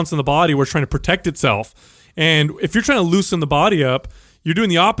response in the body where it's trying to protect itself. And if you're trying to loosen the body up, you're doing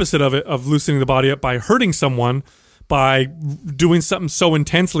the opposite of it, of loosening the body up by hurting someone, by doing something so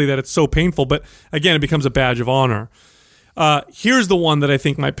intensely that it's so painful. But again, it becomes a badge of honor. Here's the one that I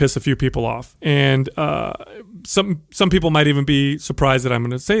think might piss a few people off, and some people might even be surprised that I'm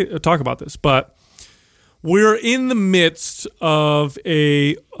going to talk about this. But we're in the midst of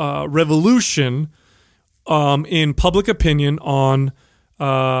a revolution in public opinion on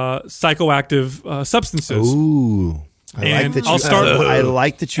psychoactive substances. Ooh. I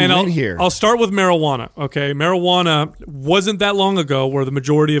like that you went here. I'll start with marijuana. Okay, marijuana wasn't that long ago where the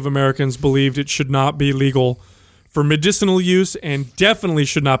majority of Americans believed it should not be legal for medicinal use and definitely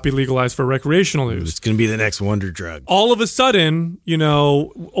should not be legalized for recreational use. It's going to be the next wonder drug. All of a sudden,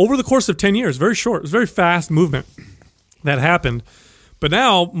 over the course of 10 years, very short, it was a very fast movement that happened. But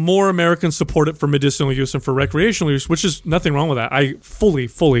now more Americans support it for medicinal use and for recreational use, which is nothing wrong with that. I fully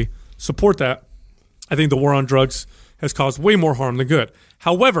support that. I think the war on drugs has caused way more harm than good.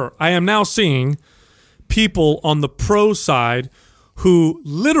 However, I am now seeing people on the pro side who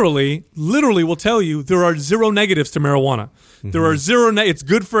literally will tell you there are zero negatives to marijuana. Mm-hmm. There are it's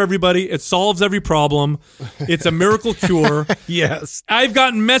good for everybody. It solves every problem. It's a miracle cure. Yes. I've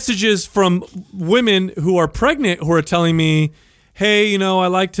gotten messages from women who are pregnant who are telling me, hey, I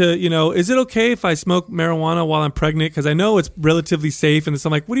like to, is it okay if I smoke marijuana while I'm pregnant? Because I know it's relatively safe. And so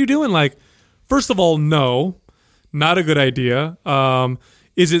I'm like, what are you doing? Like, first of all, no, not a good idea.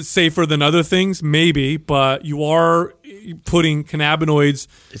 Is it safer than other things? Maybe, but you are putting cannabinoids.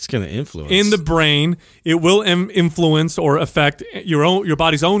 It's going to influence in the brain. It will influence or affect your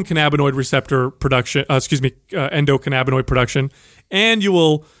body's own cannabinoid receptor production. Endocannabinoid production, and you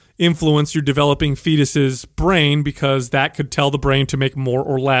will influence your developing fetus's brain because that could tell the brain to make more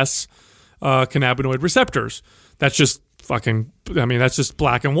or less cannabinoid receptors. That's just that's just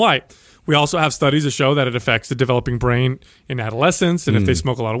black and white. We also have studies that show that it affects the developing brain in adolescence, and if they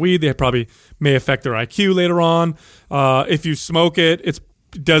smoke a lot of weed, they probably may affect their IQ later on. If you smoke it, it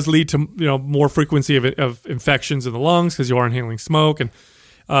does lead to more frequency of infections in the lungs because you are inhaling smoke, and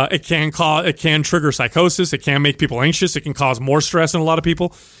it can trigger psychosis. It can make people anxious. It can cause more stress in a lot of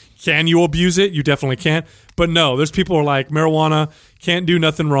people. Can you abuse it? You definitely can. But no, there's people who are like, marijuana can't do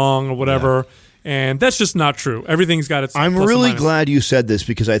nothing wrong or whatever. Yeah. And that's just not true. Everything's got its. I'm really glad you said this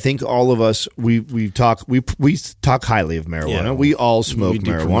because I think all of us we talk highly of marijuana. Yeah, we all smoke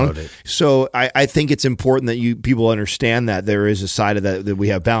marijuana. So I think it's important that people understand that there is a side of that we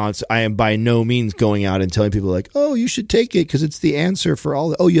have balance. I am by no means going out and telling people like, oh, you should take it because it's the answer for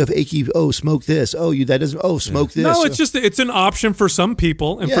all. Oh, you have achy. Oh, smoke this. Oh, smoke this. No, it's an option for some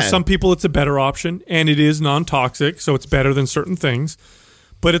people, and for some people it's a better option, and it is non-toxic, so it's better than certain things.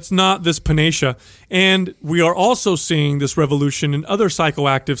 But it's not this panacea. And we are also seeing this revolution in other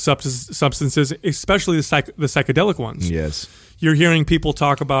psychoactive substances, especially the psychedelic ones. Yes. You're hearing people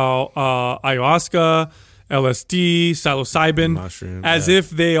talk about ayahuasca, LSD, psilocybin, as if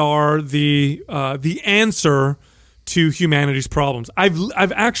they are the answer to humanity's problems.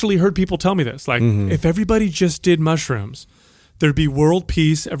 I've actually heard people tell me this. Like, if everybody just did mushrooms, there'd be world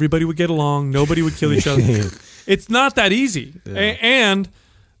peace, everybody would get along, nobody would kill each other. It's not that easy. Yeah. And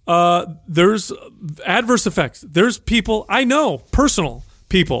there's adverse effects. There's people I know, personal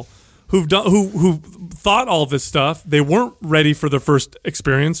people who thought all this stuff. They weren't ready for their first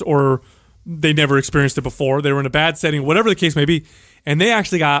experience, or they never experienced it before. They were in a bad setting, whatever the case may be, and they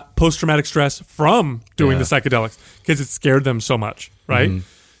actually got post-traumatic stress from doing the psychedelics because it scared them so much, right? Mm-hmm.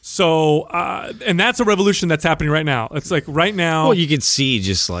 So, and that's a revolution that's happening right now. It's like right now. Well, you can see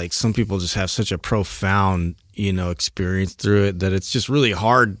just like some people just have such a profound, experience through it that it's just really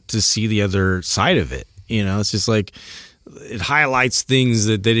hard to see the other side of it. It's just like it highlights things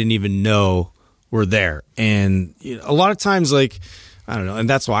that they didn't even know were there. And a lot of times, like, I don't know. And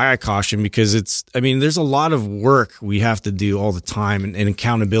that's why I caution, because there's a lot of work we have to do all the time and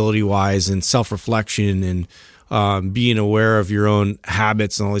accountability wise and self-reflection and being aware of your own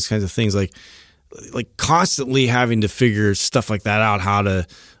habits and all these kinds of things, like constantly having to figure stuff like that out, how to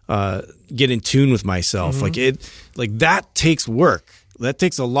get in tune with myself. Mm-hmm. That takes work. That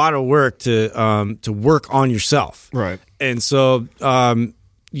takes a lot of work to work on yourself. Right. And so,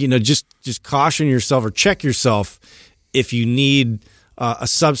 just caution yourself or check yourself if you need a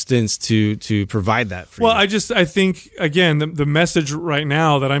substance to provide that for you. Well, I think, again, the message right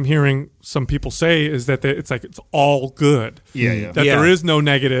now that I'm hearing some people say is that it's all good. Yeah. That there is no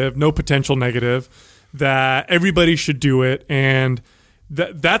negative, no potential negative, that everybody should do it, and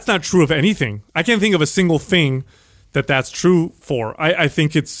that's not true of anything. I can't think of a single thing that's true for. I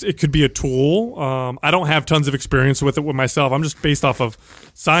think it could be a tool. I don't have tons of experience with it with myself. I'm just based off of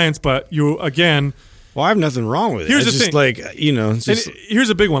science, but well, I have nothing wrong with it. Here's it's the just thing. like, it's just, here's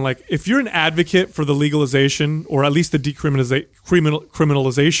a big one. Like, if you're an advocate for the legalization or at least the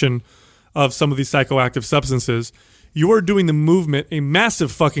decriminalization of some of these psychoactive substances, you are doing the movement a massive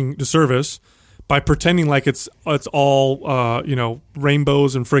fucking disservice by pretending like it's all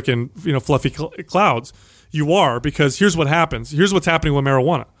rainbows and freaking fluffy clouds. You are, because here's what happens. Here's what's happening with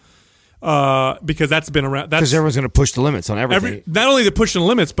marijuana. Because that's been around. Because everyone's going to push the limits on everything. Not only the pushing the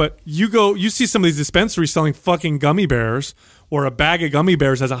limits, but you see some of these dispensaries selling fucking gummy bears, or a bag of gummy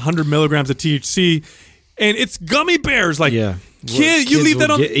bears has 100 milligrams of THC, and it's gummy bears. Like, yeah, kid, you leave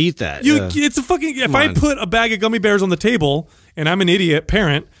that on. Eat that. It's a fucking. If I put a bag of gummy bears on the table, and I'm an idiot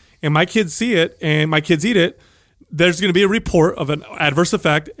parent, and my kids see it, and my kids eat it, there's going to be a report of an adverse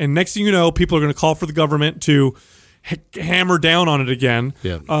effect, and next thing you know, people are going to call for the government to hammer down on it again.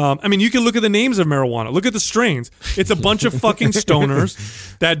 Yeah. I mean, you can look at the names of marijuana. Look at the strains. It's a bunch of fucking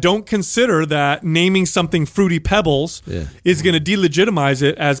stoners that don't consider that naming something Fruity Pebbles is going to delegitimize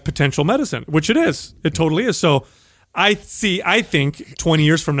it as potential medicine, which it is. It totally is. So I think 20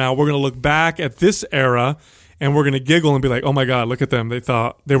 years from now, we're going to look back at this era and we're going to giggle and be like, oh my God, look at them.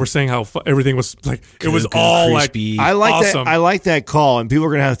 They were saying how everything was like, it was all crispy. I like awesome. that. I like that call, and people are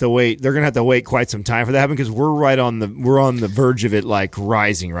going to have to wait. They're going to have to wait quite some time for that because we're on the verge of it, like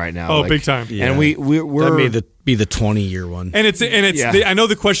rising right now. Oh, like, big time. And we're that may be the 20-year one. And it's I know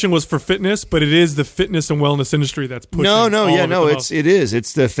the question was for fitness, but it is the fitness and wellness industry that's pushing. It is.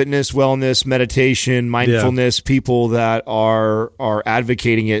 It's the fitness, wellness, meditation, mindfulness people that are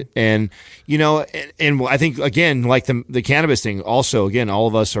advocating it, and and I think again, like the cannabis thing. Also, again, all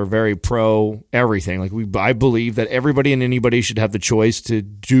of us are very pro everything. Like I believe that everybody and anybody should have the choice to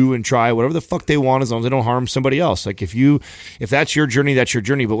do and try whatever the fuck they want, as long as they don't harm somebody else. Like if that's your journey, that's your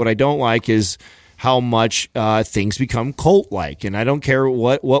journey. But what I don't like is how much things become cult-like. And I don't care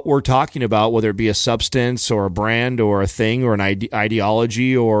what we're talking about, whether it be a substance or a brand or a thing or an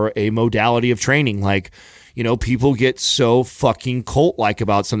ideology or a modality of training. Like, people get so fucking cult-like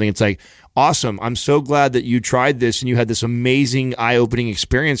about something. It's like, awesome, I'm so glad that you tried this and you had this amazing eye-opening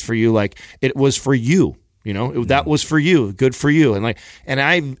experience for you. Like, it was for you. That was for you. Good for you. And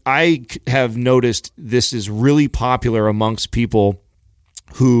I have noticed this is really popular amongst people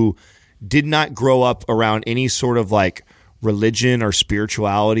who did not grow up around any sort of like religion or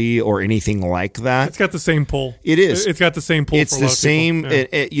spirituality or anything like that. It's got the same pull. It is. It's got the same pull. It's for a lot the of same,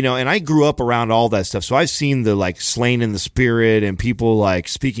 people. And I grew up around all that stuff. So I've seen the like slain in the spirit and people like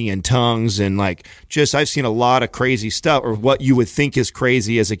speaking in tongues and like I've seen a lot of crazy stuff, or what you would think is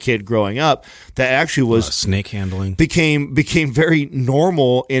crazy as a kid growing up, that actually was snake handling became very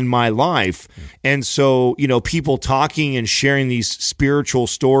normal in my life. And so, people talking and sharing these spiritual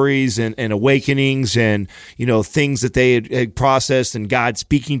stories and awakenings and, things that they had processed and God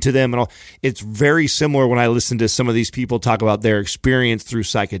speaking to them and all. It's very similar when I listen to some of these people talk about their experience through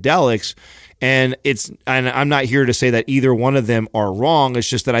psychedelics. And I'm not here to say that either one of them are wrong. It's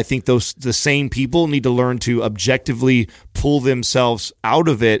just that I think the same people need to learn to objectively pull themselves out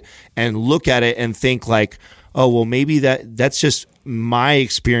of it and look at it and think like, oh, well, maybe that's just my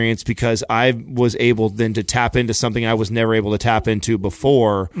experience because I was able then to tap into something I was never able to tap into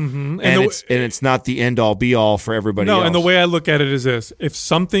before. Mm-hmm. And it's not the end all be all for everybody else. No, and the way I look at it is this. If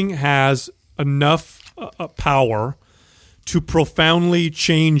something has enough power to profoundly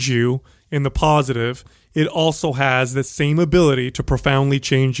change you in the positive, it also has the same ability to profoundly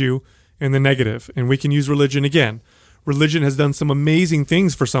change you in the negative. And we can use religion again. Religion has done some amazing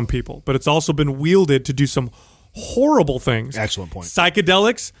things for some people, but it's also been wielded to do some horrible things. Excellent point.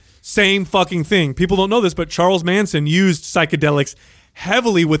 Psychedelics, same fucking thing. People don't know this, but Charles Manson used psychedelics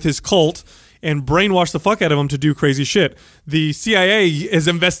heavily with his cult and brainwashed the fuck out of them to do crazy shit. The CIA has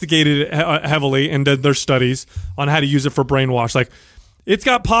investigated it heavily and did their studies on how to use it for brainwash. Like, it's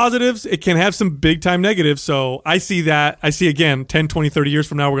got positives. It can have some big time negatives. So I see that. I see, again, 10, 20, 30 years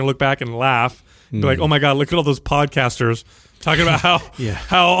from now, we're going to look back and laugh. Be like, oh my God, look at all those podcasters talking about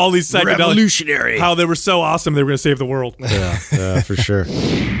how all these psychedelics, revolutionary, how they were so awesome they were going to save the world. Yeah, for sure.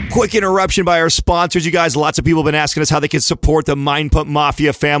 Quick interruption by our sponsors. You guys, lots of people have been asking us how they can support the Mind Pump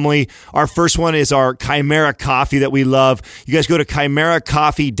Mafia family. Our first one is our Chimera Coffee that we love. You guys go to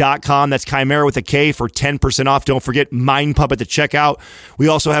chimeracoffee.com. That's Chimera with a K for 10% off. Don't forget Mind Pump at the checkout. We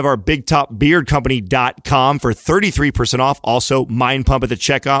also have our BigTopBeardCompany.com for 33% off. Also, Mind Pump at the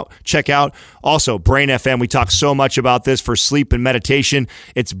checkout. Also, Brain FM. We talk so much about this for sleep, and meditation.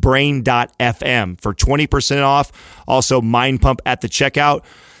 It's brain.fm for 20% off. Also, Mind Pump at the checkout.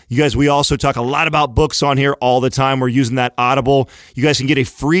 You guys, we also talk a lot about books on here all the time. We're using that Audible. You guys can get a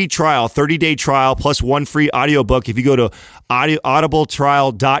free trial, 30-day trial, plus one free audiobook if you go to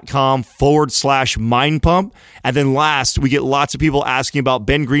audibletrial.com/mindpump. And then last, we get lots of people asking about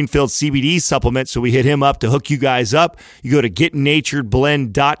Ben Greenfield's CBD supplement, so we hit him up to hook you guys up. You go to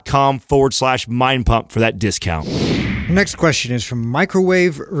getnaturedblend.com/mindpump for that discount. Next question is from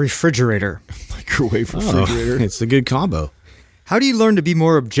Microwave Refrigerator. Microwave refrigerator. Oh, it's a good combo. How do you learn to be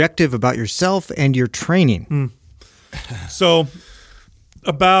more objective about yourself and your training? So,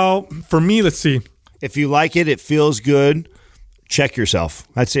 for me, let's see. If you like it, it feels good, check yourself.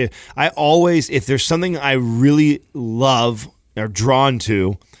 That's it. I always, if there's something I really love or drawn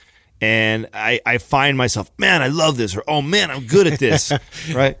to, and I find myself, man, I love this, or oh man, I'm good at this,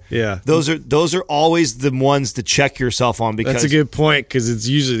 right? Yeah. Those are always the ones to check yourself on, because That's a good point, because it's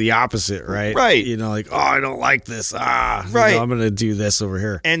usually the opposite, right? Right. You know, like, oh, I don't like this. Right. I'm going to do this over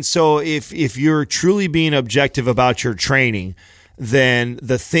here. And so if you're truly being objective about your training, then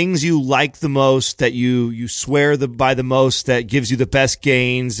the things you like the most, that you swear by the most, that gives you the best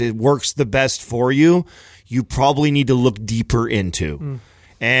gains, it works the best for you, you probably need to look deeper into.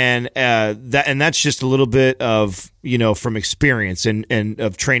 And that's just a little bit of, from experience and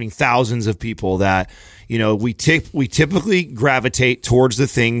of training thousands of people, that, we typically gravitate towards the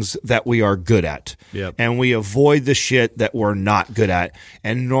things that we are good at. Yep. And we avoid the shit that we're not good at.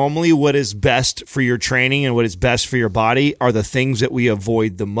 And normally what is best for your training and what is best for your body are the things that we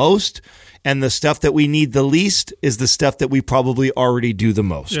avoid the most. And the stuff that we need the least is the stuff that we probably already do the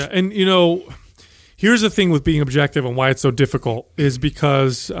most. Yeah, and here's the thing with being objective and why it's so difficult is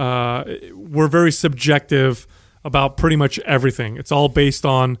because we're very subjective about pretty much everything. It's all based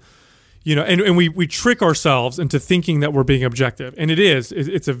on, and we trick ourselves into thinking that we're being objective. And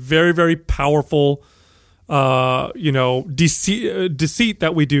it's a very, very powerful, deceit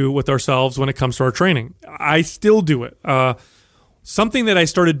that we do with ourselves when it comes to our training. I still do it. Something that I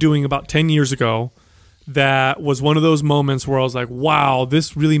started doing about 10 years ago that was one of those moments where I was like, wow,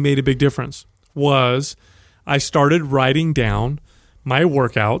 this really made a big difference, was I started writing down my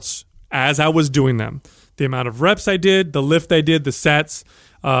workouts as I was doing them. The amount of reps I did, the lift I did, the sets,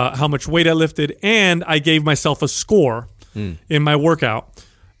 how much weight I lifted, and I gave myself a score in my workout.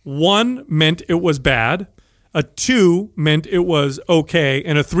 1 meant it was bad, a 2 meant it was okay,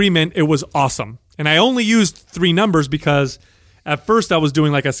 and a 3 meant it was awesome. And I only used 3 numbers because at first I was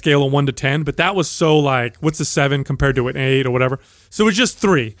doing like a scale of 1 to 10, but that was so like, what's a 7 compared to an 8 or whatever? So it was just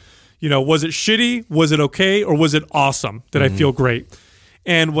 3. Was it shitty? Was it okay? Or was it awesome? Did I feel great?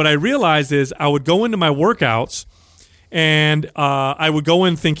 And what I realized is I would go into my workouts and I would go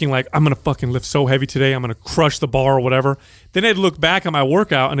in thinking like, I'm going to fucking lift so heavy today. I'm going to crush the bar or whatever. Then I'd look back at my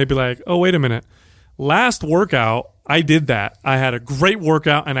workout and I'd be like, oh, wait a minute. Last workout, I did that. I had a great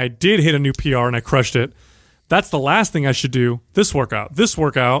workout and I did hit a new PR and I crushed it. That's the last thing I should do this workout. This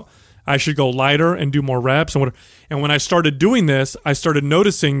workout, I should go lighter and do more reps and whatever. And when I started doing this, I started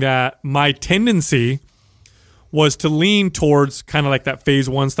noticing that my tendency was to lean towards kind of like that phase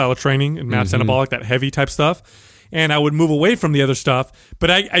 1 style of training and MAPS anabolic, that heavy type stuff. And I would move away from the other stuff.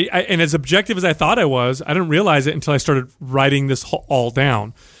 But I and as objective as I thought I was, I didn't realize it until I started writing this all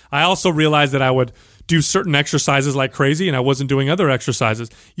down. I also realized that I would do certain exercises like crazy and I wasn't doing other exercises.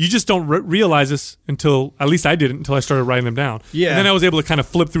 You just don't realize this until, at least I didn't, until I started writing them down. Yeah. And then I was able to kind of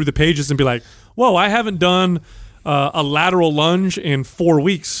flip through the pages and be like, whoa, I haven't done a lateral lunge in 4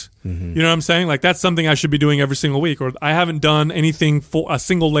 weeks. You know what I'm saying? Like that's something I should be doing every single week. Or I haven't done anything for a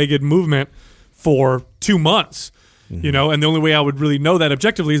single-legged movement for 2 months. And the only way I would really know that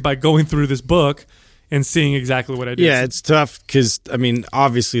objectively is by going through this book and seeing exactly what I did. Yeah, it's tough because,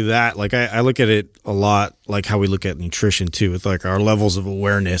 obviously that, like I look at it a lot like how we look at nutrition too, with like our levels of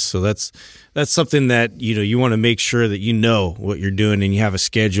awareness. So that's something that, you want to make sure that you know what you're doing and you have a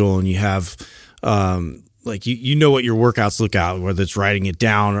schedule and you have, like you know what your workouts look out, whether it's writing it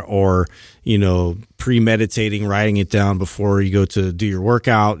down or, premeditating, writing it down before you go to do your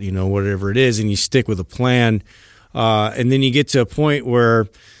workout, whatever it is, and you stick with a plan. And then you get to a point where,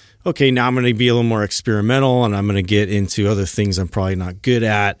 okay, now I'm going to be a little more experimental and I'm going to get into other things I'm probably not good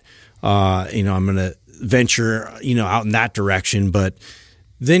at. I'm going to venture, out in that direction. But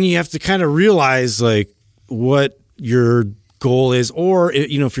then you have to kind of realize like what your goal is, or,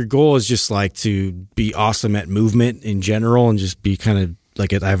 if your goal is just like to be awesome at movement in general and just be kind of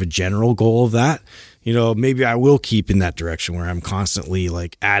like I have a general goal of that, maybe I will keep in that direction where I'm constantly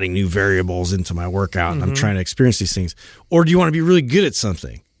like adding new variables into my workout and I'm trying to experience these things. Or do you want to be really good at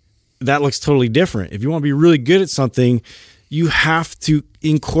something? That looks totally different. If you want to be really good at something, you have to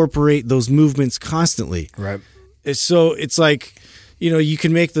incorporate those movements constantly. Right. So it's like, you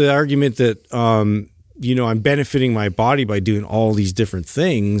can make the argument that, I'm benefiting my body by doing all these different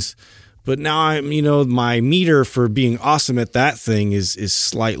things, but now my meter for being awesome at that thing is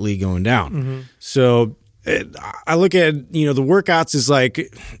slightly going down. Mm-hmm. So I look at, the workouts is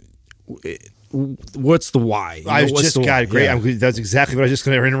like, what's the why? I've just got great. Yeah. That's exactly what I was just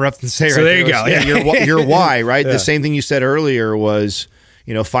going to interrupt and say. So there you go. Yeah, your why, right? Yeah. The same thing you said earlier was,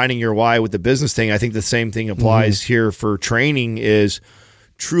 finding your why with the business thing. I think the same thing applies here for training is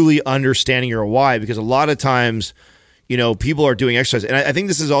truly understanding your why, because a lot of times, people are doing exercise. And I think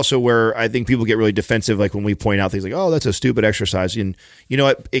this is also where I think people get really defensive, like when we point out things like, oh, that's a stupid exercise. And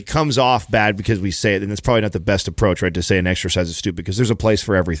it comes off bad because we say it, and it's probably not the best approach, right, to say an exercise is stupid, because there's a place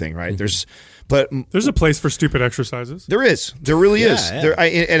for everything, right? There's a place for stupid exercises. There is. There really is. Yeah.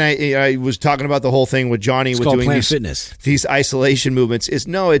 I was talking about the whole thing with Johnny with doing these isolation movements.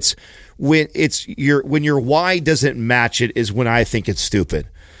 It's when your why doesn't match it is when I think it's stupid.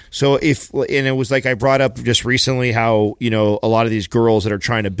 So it was like I brought up just recently how, a lot of these girls that are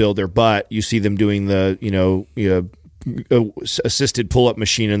trying to build their butt, you see them doing the, assisted pull-up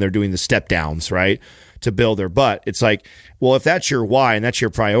machine, and they're doing the step downs, right, to build their butt. It's like, well, if that's your why and that's your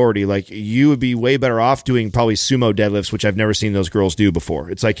priority, like, you would be way better off doing probably sumo deadlifts, which I've never seen those girls do before.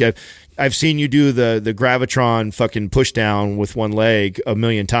 It's like I've seen you do the Gravitron fucking push down with one leg a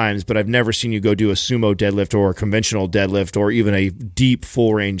million times, but I've never seen you go do a sumo deadlift or a conventional deadlift or even a deep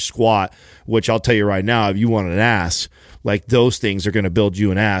full range squat, which I'll tell you right now, if you want an ass, like, those things are going to build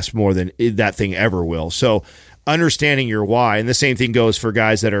you an ass more than that thing ever will. So understanding your why, and the same thing goes for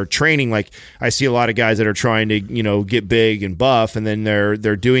guys that are training. Like, I see a lot of guys that are trying to, get big and buff, and then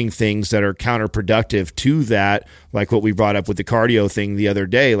they're doing things that are counterproductive to that, like what we brought up with the cardio thing the other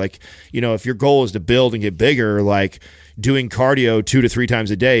day. Like, if your goal is to build and get bigger, like, doing cardio 2 to 3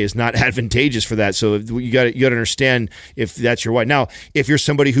 times a day is not advantageous for that. So you got to understand if that's your why. Now, if you're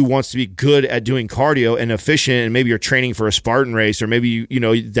somebody who wants to be good at doing cardio and efficient, and maybe you're training for a Spartan race, or maybe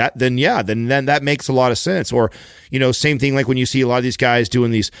then that makes a lot of sense. Or same thing, like when you see a lot of these guys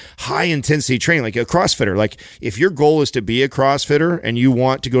doing these high intensity training, like a CrossFitter. Like, if your goal is to be a CrossFitter and you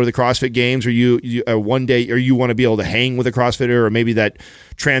want to go to the CrossFit Games, or you one day, or you want to be able to hang with a CrossFitter, or maybe that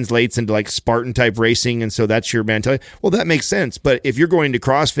translates into like Spartan type racing, and so that's your mentality. Well, that makes sense. But if you're going to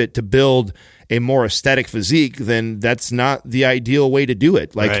CrossFit to build a more aesthetic physique, then that's not the ideal way to do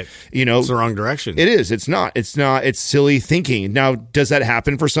it. Like, right. It's the wrong direction. It is. It's not. It's silly thinking. Now, does that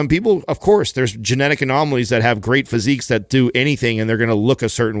happen for some people? Of course. There's genetic anomalies that have great physiques that do anything, and they're going to look a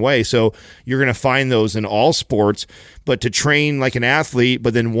certain way. So you're going to find those in all sports. But to train like an athlete,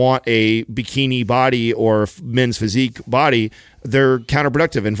 but then want a bikini body or men's physique body, they're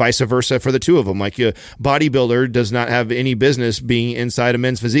counterproductive, and vice versa for the two of them. Like, a bodybuilder does not have any business being inside a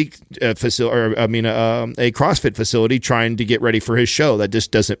men's physique facility, or a CrossFit facility, trying to get ready for his show. That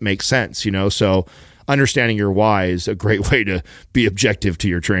just doesn't make sense, So understanding your why is a great way to be objective to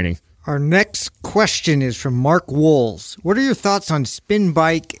your training. Our next question is from Mark Wolves. What are your thoughts on spin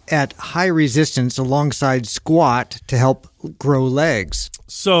bike at high resistance alongside squat to help grow legs?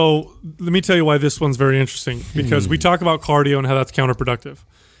 So let me tell you why this one's very interesting, because we talk about cardio and how that's counterproductive,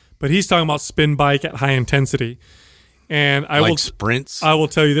 but he's talking about spin bike at high intensity. And sprints. I will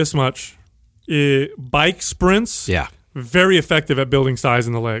tell you this much. Bike sprints, very effective at building size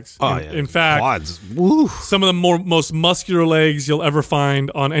in the legs. In fact, quads. Some of the most muscular legs you'll ever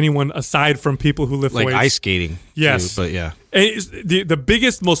find on anyone, aside from people who lift like weights. ice skating. Yes. Too, but yeah. The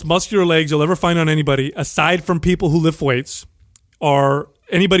biggest, most muscular legs you'll ever find on anybody, aside from people who lift weights, are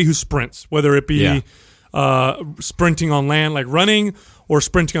anybody who sprints, whether it be sprinting on land like running, or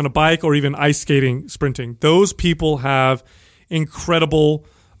sprinting on a bike, or even ice skating sprinting. Those people have incredible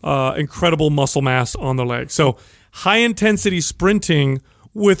muscle mass on their legs. So high intensity sprinting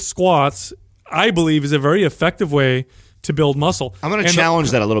with squats, I believe, is a very effective way to build muscle. I'm going to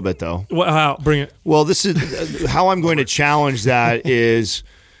challenge that a little bit, though. How? Bring it. Well, this is how I'm going to challenge that is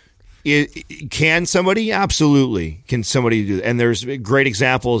can somebody? Absolutely. Can somebody do that? And there's great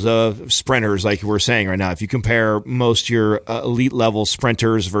examples of sprinters, like we're saying right now. If you compare most your elite level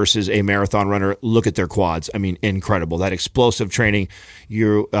sprinters versus a marathon runner, look at their quads. I mean, incredible. That explosive training,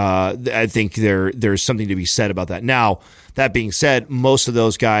 I think there's something to be said about that. Now, that being said, most of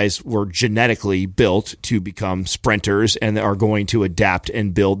those guys were genetically built to become sprinters and are going to adapt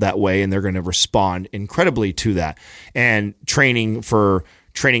and build that way, and they're going to respond incredibly to that. And training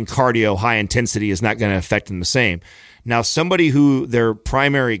cardio high intensity is not going to affect them the same. Now, somebody who their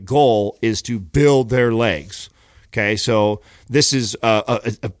primary goal is to build their legs, Okay, so this is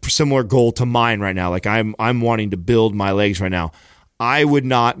a similar goal to mine right now. Like I'm wanting to build my legs right now. I would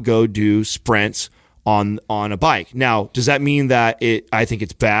not go do sprints on a bike. Now, does that mean that I think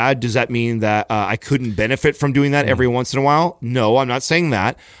it's bad? Does that mean that I couldn't benefit from doing that every once in a while? No, I'm not saying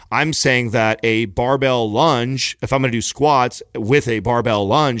that. I'm saying that a barbell lunge, if I'm going to do squats with a barbell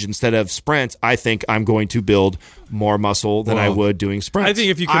lunge instead of sprints, I think I'm going to build more muscle than I would doing sprints. I think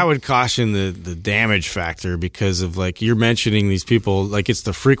if you could, I would caution the damage factor because of like you're mentioning these people, like it's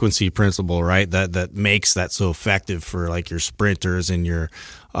the frequency principle, right? That makes that so effective for like your sprinters and your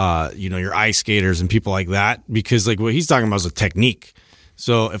your ice skaters and people like that, because like what he's talking about is a technique.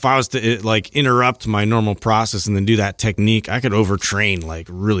 So if I was to like interrupt my normal process and then do that technique, I could overtrain like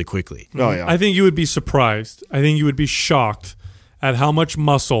really quickly. Oh yeah. I think you would be surprised. I think you would be shocked at how much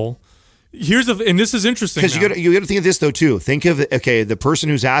muscle. And this is interesting because you got to think of this though too. Think of the person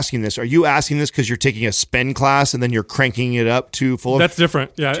who's asking this. Are you asking this because you're taking a spin class and then you're cranking it up to full? That's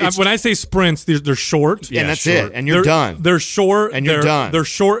different. Yeah, when I say sprints, they're short. And that's it. And you're done. They're short and you're done. They're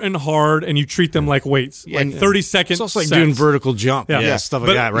short and hard, and you treat them like weights, like 30-second. It's also like sets. doing vertical jump, stuff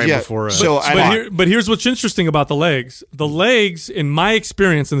like that before. But here's what's interesting about the legs. The legs, in my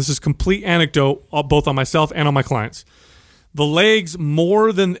experience, and this is complete anecdote, both on myself and on my clients. The legs,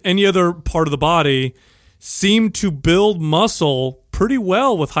 more than any other part of the body, seem to build muscle pretty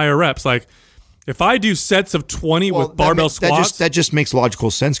well with higher reps. Like, if I do sets of 20 with barbell squats... That just makes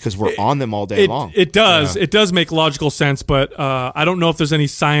logical sense because we're on them all day long. It does. Yeah. It does make logical sense, but I don't know if there's any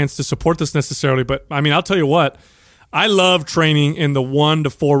science to support this necessarily. But, I mean, I'll tell you what. I love training in the 1 to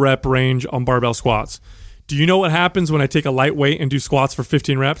 4 rep range on barbell squats. Do you know what happens when I take a lightweight and do squats for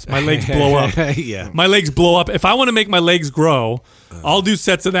 15 reps? My legs blow up. My legs blow up. If I want to make my legs grow, I'll do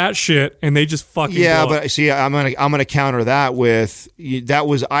sets of that shit, and they just fucking blow but up. See, I'm gonna counter that with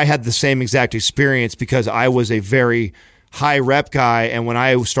I had the same exact experience because I was a very high rep guy, and when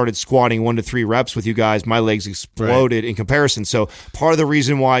I started squatting 1 to 3 reps with you guys, my legs exploded in comparison. So part of the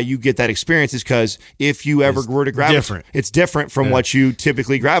reason why you get that experience is because if you ever were to gravitate, it's different from what you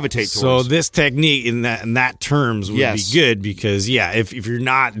typically gravitate towards. So this technique in that terms would be good because if you're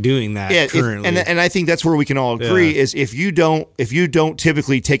not doing that currently, and I think that's where we can all agree is if you don't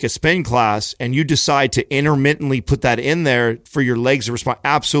typically take a spin class and you decide to intermittently put that in there for your legs to respond,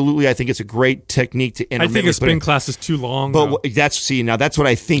 absolutely, I think it's a great technique to intermittently. I think a spin class is too long. But that's what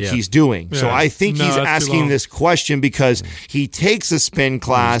I think he's doing. Yeah. So I think he's asking this question because he takes a spin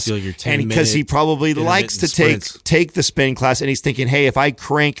class and because he probably likes to take the spin class and he's thinking, hey, if I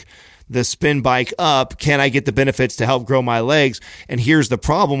crank the spin bike up, can I get the benefits to help grow my legs? And here's the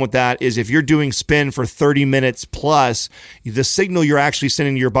problem with that is if you're doing spin for 30 minutes plus, the signal you're actually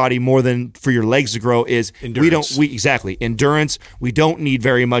sending to your body more than for your legs to grow is endurance. Endurance. We don't need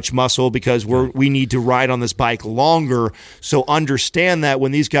very much muscle because we need to ride on this bike longer. So understand that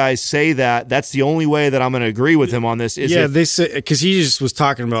when these guys say that, that's the only way that I'm going to agree with him on this. They say, because he just was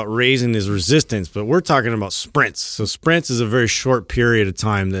talking about raising his resistance, but we're talking about sprints. So sprints is a very short period of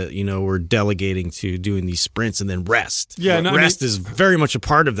time that, we're delegating to doing these sprints and then rest. Rest is very much a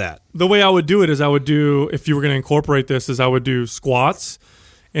part of that. The way I would do it is if you were going to incorporate this, is I would do squats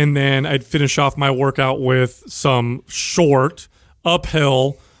and then I'd finish off my workout with some short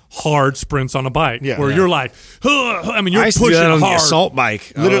uphill hard sprints on a bike where you're like, you're pushing that on hard. The assault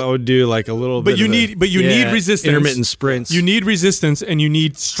bike. I would do like a little bit. You need resistance, intermittent sprints. You need resistance and you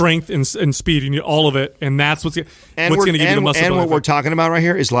need strength and speed. You need all of it, and that's what's going to give you the muscle. And what we're talking about right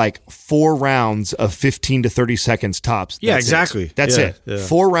here is like 4 rounds of 15 to 30 seconds tops. That's it.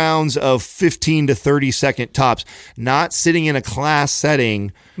 4 rounds of 15 to 30 second tops. Not sitting in a class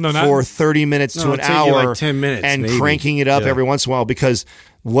setting for 30 minutes to an hour, like 10 minutes, and maybe. Cranking it up every once in a while because.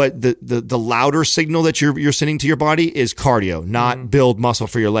 What the louder signal that you're sending to your body is cardio, not build muscle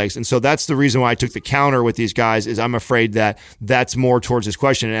for your legs. And so that's the reason why I took the counter with these guys is I'm afraid that that's more towards this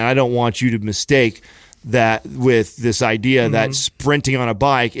question. And I don't want you to mistake that with this idea that sprinting on a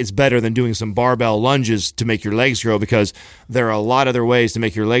bike is better than doing some barbell lunges to make your legs grow, because there are a lot of other ways to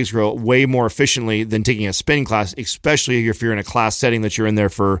make your legs grow way more efficiently than taking a spin class, especially if you're in a class setting that you're in there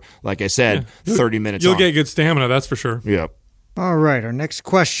for, like I said, 30 minutes. You'll get good stamina, that's for sure. Yeah. All right, our next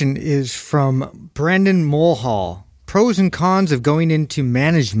question is from Brandon Mulhall. Pros and cons of going into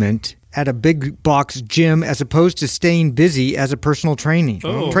management at a big box gym as opposed to staying busy as a personal trainer.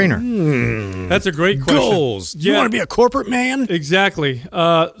 That's a great question. Goals. You want to be a corporate man? Exactly.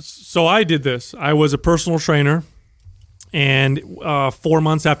 So I did this. I was a personal trainer, and 4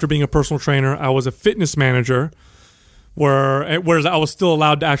 months after being a personal trainer, I was a fitness manager, whereas I was still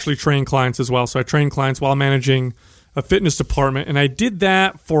allowed to actually train clients as well. So I trained clients while managing a fitness department, and I did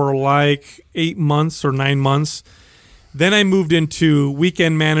that for like 8 months or 9 months. Then I moved into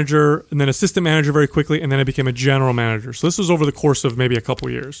weekend manager and then assistant manager very quickly, and then I became a general manager. So this was over the course of maybe a couple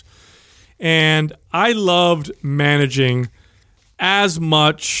of years. And I loved managing as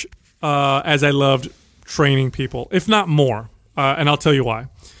much as I loved training people, if not more. And I'll tell you why.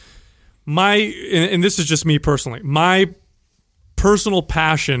 And this is just me personally, my personal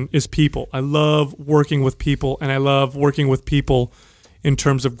passion is people. I love working with people, and I love working with people in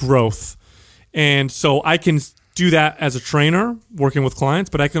terms of growth. And so I can do that as a trainer working with clients,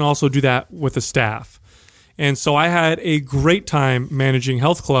 but I can also do that with the staff. And so I had a great time managing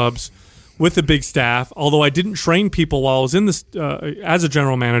health clubs with a big staff. Although I didn't train people while I was in this as a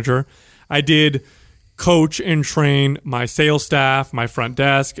general manager, I did coach and train my sales staff, my front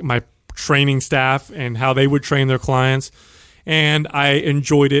desk, my training staff, and how they would train their clients. And I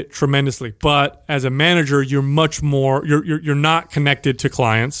enjoyed it tremendously. But as a manager, you're much more, you're not connected to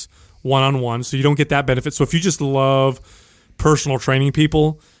clients one-on-one, so you don't get that benefit. So if you just love personal training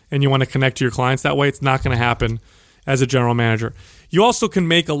people and you want to connect to your clients that way, it's not going to happen as a general manager. You also can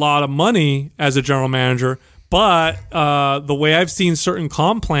make a lot of money as a general manager, but the way I've seen certain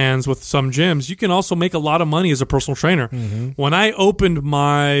comp plans with some gyms, you can also make a lot of money as a personal trainer. Mm-hmm. When I opened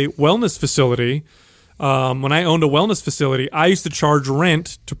my wellness facility, when I owned a wellness facility, I used to charge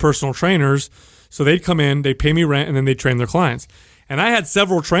rent to personal trainers. So they'd come in, they'd pay me rent, and then they'd train their clients. And I had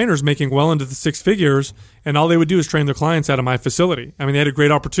several trainers making well into the six figures, and all they would do is train their clients out of my facility. I mean, they had a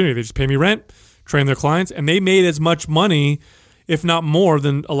great opportunity. They just pay me rent, train their clients, and they made as much money, if not more,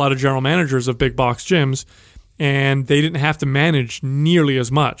 than a lot of general managers of big box gyms, and they didn't have to manage nearly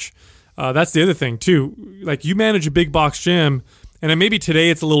as much. That's the other thing, too. Like, you manage a big box gym, and maybe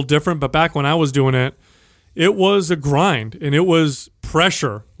today it's a little different, but back when I was doing it, it was a grind, and it was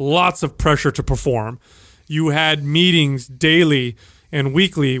pressure, lots of pressure to perform. You had meetings daily and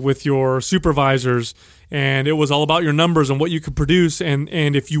weekly with your supervisors, and it was all about your numbers and what you could produce. And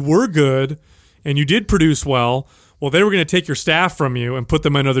if you were good and you did produce well, they were going to take your staff from you and put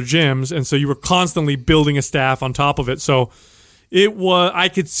them in other gyms. And so you were constantly building a staff on top of it. So I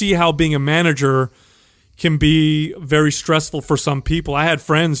could see how being a manager can be very stressful for some people. I had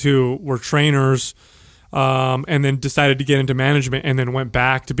friends who were trainers and then decided to get into management and then went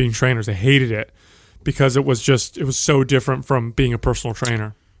back to being trainers. They hated it, because it was so different from being a personal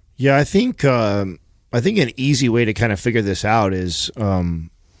trainer. Yeah, I think an easy way to kind of figure this out is,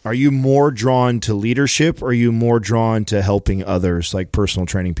 are you more drawn to leadership, or are you more drawn to helping others, like personal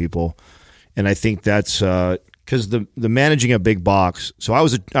training people? And I think that's because the managing a big box. So I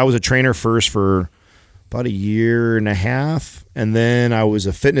was a trainer first for about 1.5 years, and then I was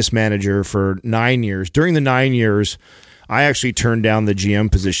a fitness manager for 9 years. During the 9 years, I actually turned down the GM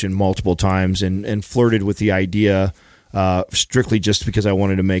position multiple times and flirted with the idea strictly just because I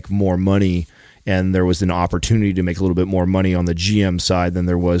wanted to make more money, and there was an opportunity to make a little bit more money on the GM side than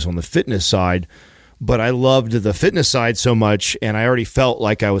there was on the fitness side. But I loved the fitness side so much, and I already felt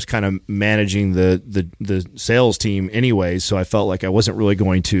like I was kind of managing the sales team anyway, so I felt like I wasn't really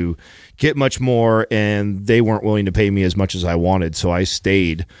going to get much more, and they weren't willing to pay me as much as I wanted, so I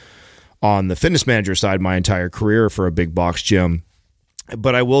stayed on the fitness manager side my entire career for a big box gym.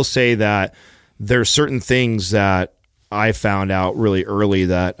 But I will say that there's certain things that I found out really early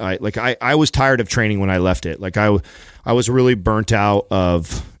that I was tired of training when I left it. Like I was really burnt out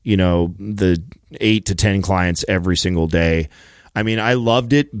of, the 8 to 10 clients every single day. I mean, I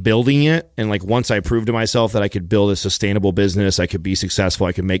loved it, building it. And like, once I proved to myself that I could build a sustainable business, I could be successful,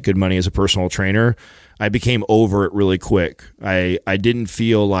 I could make good money as a personal trainer, I became over it really quick. I didn't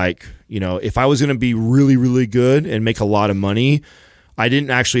feel like, if I was going to be really, really good and make a lot of money, I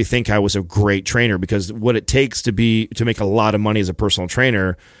didn't actually think I was a great trainer, because what it takes to make a lot of money as a personal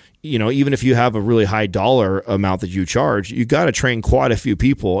trainer, even if you have a really high dollar amount that you charge, you got to train quite a few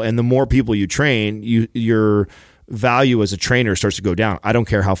people. And the more people you train, your value as a trainer starts to go down. I don't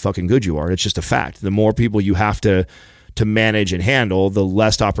care how fucking good you are. It's just a fact. The more people you have to manage and handle, the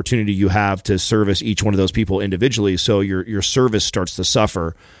less opportunity you have to service each one of those people individually. So your service starts to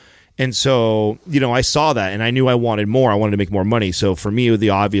suffer. And so, I saw that, and I knew I wanted more. I wanted to make more money. So for me, the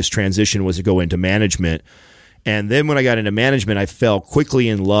obvious transition was to go into management. And then when I got into management, I fell quickly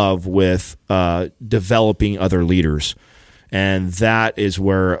in love with developing other leaders. And that is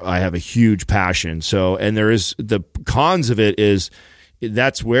where I have a huge passion. So, and there is the cons of it is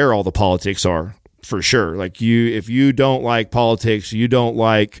that's where all the politics are, for sure. Like if you don't like politics, you don't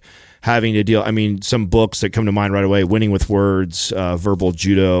like having to deal. I mean, some books that come to mind right away: Winning with Words, Verbal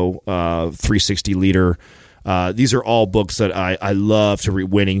Judo, 360 Leader. These are all books that I love to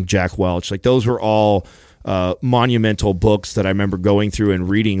read. Winning, Jack Welch. Like those were all monumental books that I remember going through and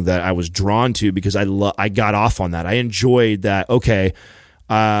reading that I was drawn to because I got off on that. I enjoyed that. Okay,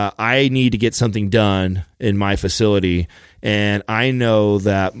 I need to get something done in my facility, and I know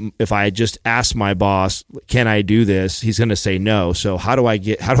that if I just ask my boss, "Can I do this?" he's going to say no. So how do I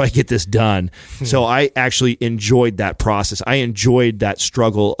get this done? So I actually enjoyed that process. I enjoyed that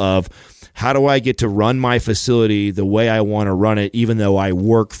struggle of how do I get to run my facility the way I want to run it, even though I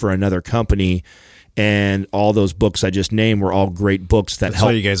work for another company. And all those books I just named were all great books that That's help.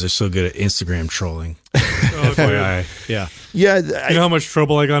 why you guys are so good at Instagram trolling. FYI. Yeah. Yeah, You know how much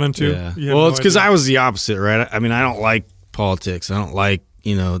trouble I got into? Yeah. You have Well, no it's because idea. I was the opposite, right? I mean, I don't like politics. I don't like,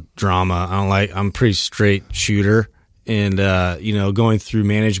 drama. I'm a pretty straight shooter and, going through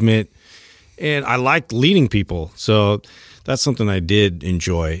management. And I liked leading people. So that's something I did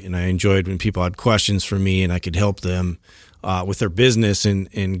enjoy. And I enjoyed when people had questions for me and I could help them with their business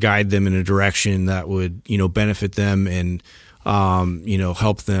and guide them in a direction that would, benefit them and,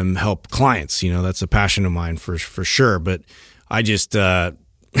 help them help clients. That's a passion of mine for sure. But I just, I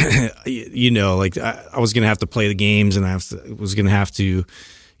was going to have to play the games and was going to have to,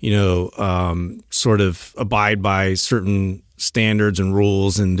 sort of abide by certain standards and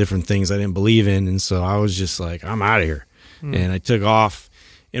rules and different things I didn't believe in. And so I was just like, I'm out of here. And I took off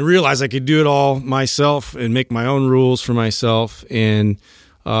and realized I could do it all myself and make my own rules for myself and,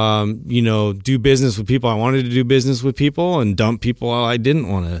 do business with people I wanted to do business with people and dump people I didn't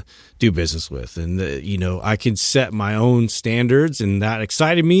want to do business with. And, I could set my own standards and that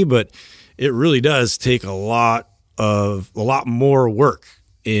excited me, but it really does take a lot more work.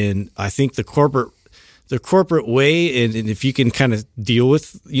 And I think the corporate way, and if you can kind of deal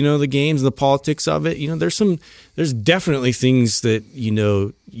with, the games and the politics of it, there's definitely things that,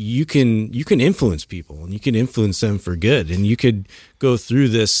 you can influence people and you can influence them for good. And you could go through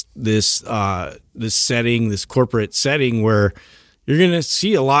this corporate setting where you're going to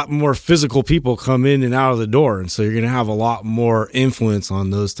see a lot more physical people come in and out of the door. And so you're going to have a lot more influence on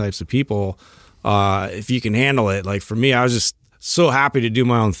those types of people. If you can handle it. Like for me, I was just so happy to do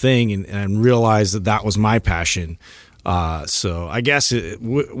my own thing and realize that was my passion. So I guess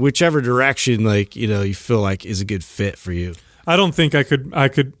whichever direction, you feel like is a good fit for you. I don't think I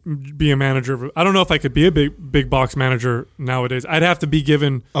could be a manager. I don't know if I could be a big box manager nowadays. I'd have to be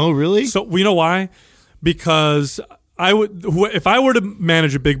given. Oh, really? So you know why? Because if I were to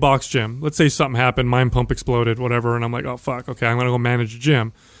manage a big box gym, let's say something happened, Mind Pump exploded, whatever, and I'm like, oh fuck, okay, I'm gonna go manage a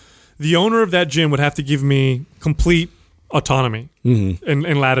gym. The owner of that gym would have to give me complete autonomy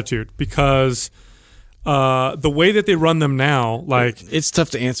and latitude because the way that they run them now, like it's tough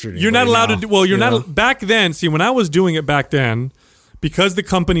to answer. You're not allowed to do. Well, you're not back then. See, when I was doing it back then, because the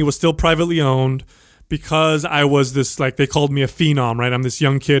company was still privately owned, because I was this, like they called me a phenom, right? I'm this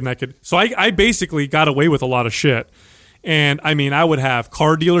young kid, and I basically got away with a lot of shit. And I mean, I would have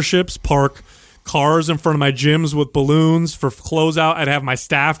car dealerships park cars in front of my gyms with balloons for closeout. I'd have my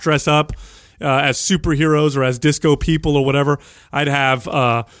staff dress up as superheroes or as disco people or whatever. I'd have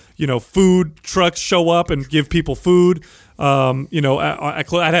food trucks show up and give people food. I'd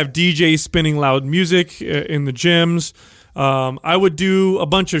have DJs spinning loud music in the gyms. I would do a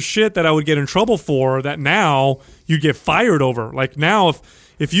bunch of shit that I would get in trouble for that now you get fired over. Like now,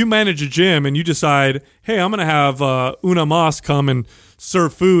 if you manage a gym and you decide, hey, I'm going to have Una Mas come and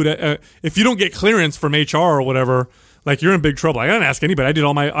serve food, if you don't get clearance from HR or whatever, like you're in big trouble. I didn't ask anybody.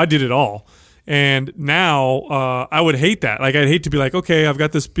 I did it all. And now I would hate that. Like I'd hate to be like, okay, I've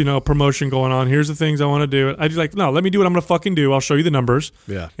got this promotion going on. Here's the things I want to do. I'd be like, no, let me do what I'm going to fucking do. I'll show you the numbers.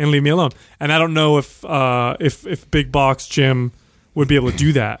 Yeah. And leave me alone. And I don't know if Big Box Gym would be able to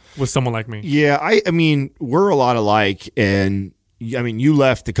do that with someone like me. Yeah, I mean, we're a lot alike, and I mean, you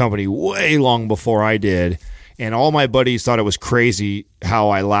left the company way long before I did, and all my buddies thought it was crazy how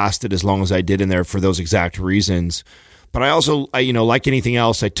I lasted as long as I did in there for those exact reasons. But I also, like anything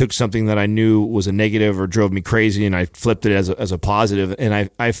else, I took something that I knew was a negative or drove me crazy, and I flipped it as a positive, and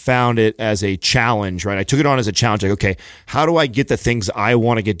I found it as a challenge, right? I took it on as a challenge. Like, okay, how do I get the things I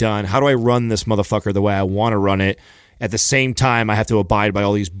want to get done? How do I run this motherfucker the way I want to run it? At the same time, I have to abide by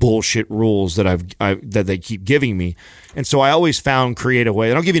all these bullshit rules that that they keep giving me. And so I always found creative ways.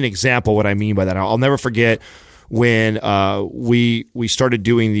 And I'll give you an example of what I mean by that. I'll never forget when we started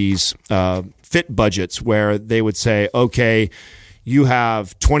doing these fit budgets where they would say, okay, you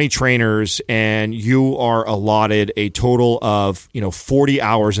have 20 trainers and you are allotted a total of 40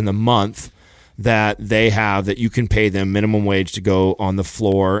 hours in the month that they have that you can pay them minimum wage to go on the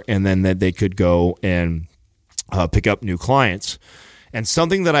floor, and then that they could go and pick up new clients. And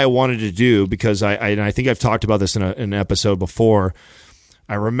something that I wanted to do, because I think I've talked about this in an episode before,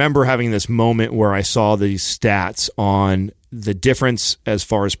 I remember having this moment where I saw these stats on the difference as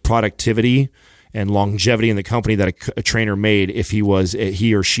far as productivity and longevity in the company that a trainer made if he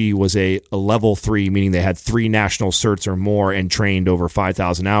or she was a level 3, meaning they had 3 national certs or more and trained over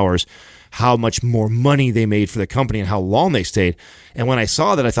 5,000 hours, how much more money they made for the company and how long they stayed. And when I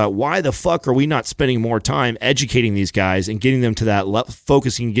saw that, I thought, why the fuck are we not spending more time educating these guys and getting them to that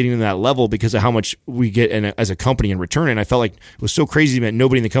getting them to that level because of how much we get as a company in return? And I felt like it was so crazy that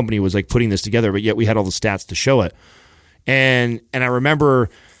nobody in the company was like putting this together, but yet we had all the stats to show it. And I remember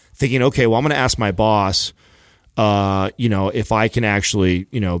thinking, okay, well, I'm going to ask my boss, if I can actually,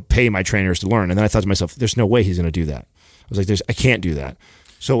 pay my trainers to learn. And then I thought to myself, there's no way he's going to do that. I was like, I can't do that.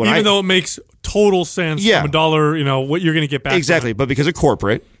 So even though it makes total sense from $1, what you're going to get back. Exactly, but because of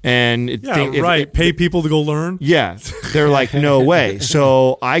corporate and pay people to go learn. Yeah, they're like, no way.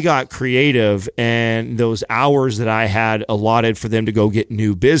 So I got creative, and those hours that I had allotted for them to go get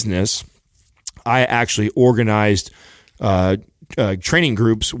new business, I actually organized training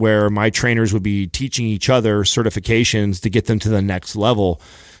groups where my trainers would be teaching each other certifications to get them to the next level.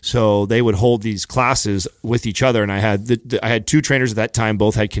 So they would hold these classes with each other, and I had 2 trainers at that time,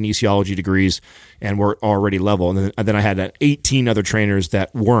 both had kinesiology degrees and were already level, and then I had 18 other trainers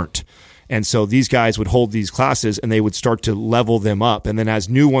that weren't. And so these guys would hold these classes and they would start to level them up. And then as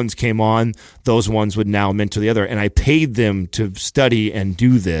new ones came on, those ones would now mentor the other. And I paid them to study and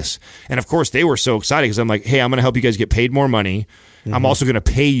do this. And of course, they were so excited because I'm like, hey, I'm going to help you guys get paid more money. Mm-hmm. I'm also going to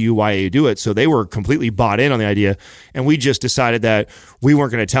pay you while you do it. So they were completely bought in on the idea. And we just decided that we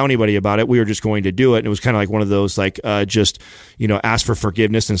weren't going to tell anybody about it. We were just going to do it. And it was kind of like one of those, ask for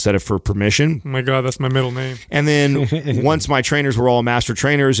forgiveness instead of for permission. Oh my God, that's my middle name. And then once my trainers were all master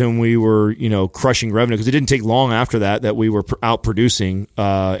trainers and we were, crushing revenue, because it didn't take long after that we were out producing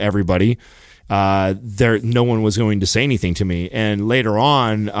everybody. No one was going to say anything to me. And later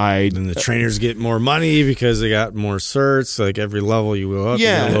on, and the trainers get more money because they got more certs. Like every level you go up,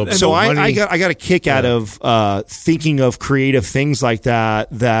 yeah. You get So I got a kick out of thinking of creative things like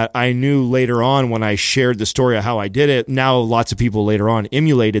that I knew later on when I shared the story of how I did it. Now lots of people later on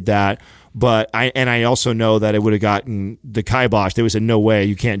emulated that. But I also know that it would have gotten the kibosh. There was no way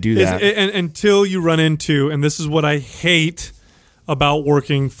you can't do that. Until you run into, and this is what I hate about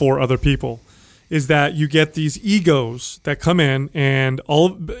working for other people, is that you get these egos that come in and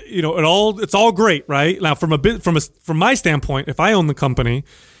it's all great, right? Now from my standpoint, if I own the company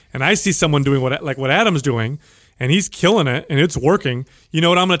and I see someone doing what Adam's doing and he's killing it and it's working, you know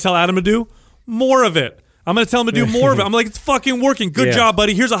what I'm going to tell Adam to do? More of it. I'm going to tell him to do more of it. I'm like, it's fucking working. Good job,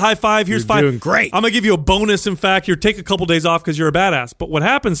 buddy. Here's a high five. Here's you're 5. Doing great. I'm going to give you a bonus. In fact, here, take a couple days off because you're a badass. But what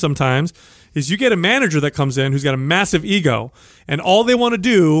happens sometimes is you get a manager that comes in who's got a massive ego, and all they want to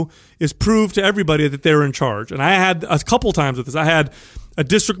do is prove to everybody that they're in charge. And I had a couple times with this. I had a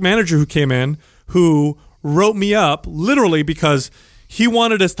district manager who came in who wrote me up literally because he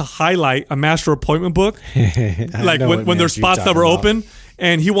wanted us to highlight a master appointment book, like when there's spots that were open.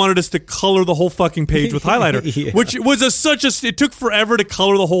 And he wanted us to color the whole fucking page with highlighter, which was it took forever to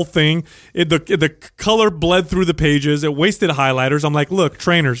color the whole thing. The color bled through the pages. It wasted highlighters. I'm like, look,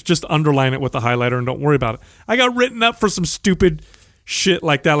 trainers, just underline it with the highlighter and don't worry about it. I got written up for some stupid shit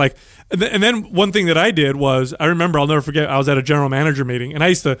like that. And then one thing that I did was, I remember, I'll never forget, I was at a general manager meeting, and I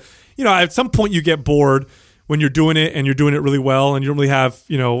used to, at some point you get bored when you're doing it and you're doing it really well and you don't really have,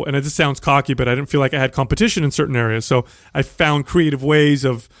 and it just sounds cocky, but I didn't feel like I had competition in certain areas. So I found creative ways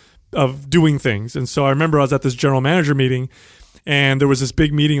of doing things. And so I remember I was at this general manager meeting and there was this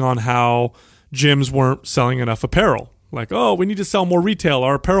big meeting on how gyms weren't selling enough apparel. Like, oh, we need to sell more retail.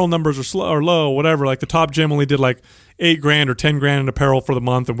 Our apparel numbers are low, whatever. Like the top gym only did like $8,000 or $10,000 in apparel for the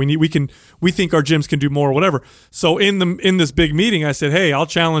month, and we think our gyms can do more, or whatever. So in this big meeting, I said, hey, I'll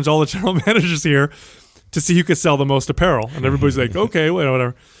challenge all the general managers here to see who could sell the most apparel. And everybody's like, okay,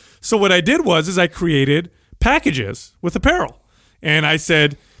 whatever. So what I did was I created packages with apparel. And I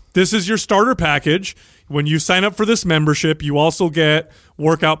said, this is your starter package. When you sign up for this membership, you also get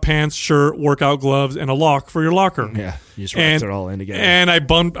workout pants, shirt, workout gloves, and a lock for your locker. Yeah, you just wrapped it all in together. And I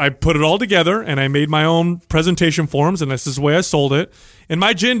put it all together, and I made my own presentation forms, and this is the way I sold it. And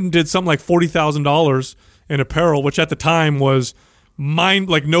my gym did something like $40,000 in apparel, which at the time was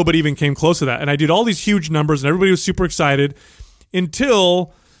like nobody even came close to that. And I did all these huge numbers and everybody was super excited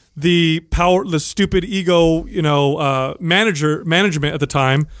until the stupid ego, management at the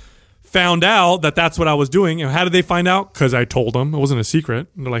time found out that that's what I was doing. And how did they find out? Because I told them. It wasn't a secret.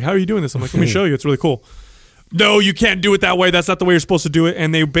 And they're like, how are you doing this? I'm like, let me show you. It's really cool. No, you can't do it that way. That's not the way you're supposed to do it.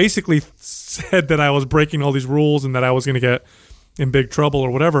 And they basically said that I was breaking all these rules and that I was going to get in big trouble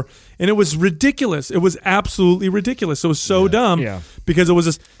or whatever. And it was ridiculous. It was absolutely ridiculous. It was so dumb because it was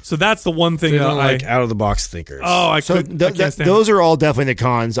just, so that's the one thing They that don't like out of the box thinkers. I So can't stand those are all definitely the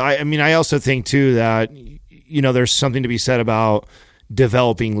cons. I mean, I also think too that, you know, there's something to be said about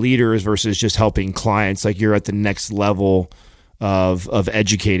developing leaders versus just helping clients. Like you're at the next level of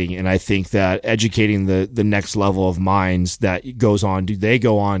educating, and I think that educating the next level of minds that goes on to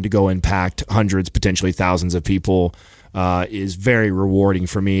go impact hundreds, potentially thousands of people is very rewarding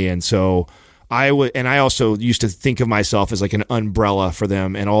for me. And so I also used to think of myself as like an umbrella for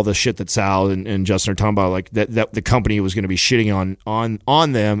them, and all the shit that Sal and Justin are talking about, like that the company was going to be shitting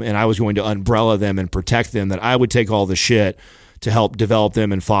on them, and I was going to umbrella them and protect them, that I would take all the shit to help develop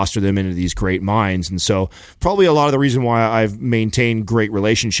them and foster them into these great minds. And so probably a lot of the reason why I've maintained great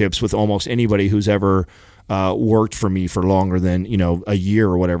relationships with almost anybody who's ever worked for me for longer than, you know, a year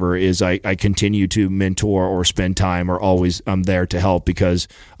or whatever is I continue to mentor or spend time, or always I'm there to help because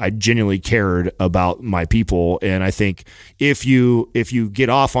I genuinely cared about my people. And I think if you get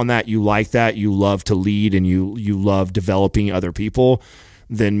off on that, you like that, you love to lead, and you love developing other people,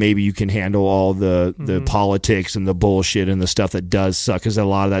 then maybe you can handle all the politics and the bullshit and the stuff that does suck, because a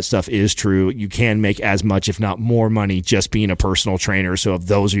lot of that stuff is true. You can make as much, if not more money, just being a personal trainer. So if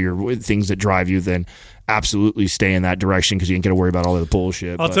those are your things that drive you, then absolutely stay in that direction, because you ain't got to worry about all the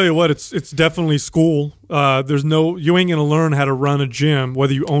bullshit. I'll tell you what, it's definitely school. You ain't gonna learn how to run a gym,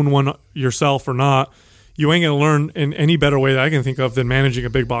 whether you own one yourself or not. You ain't going to learn in any better way that I can think of than managing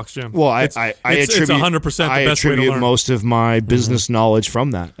a big box gym. Well, it's 100% the best way to attribute learn. most of my business knowledge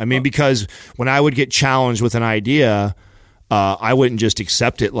from that. I mean, because when I would get challenged with an idea, I wouldn't just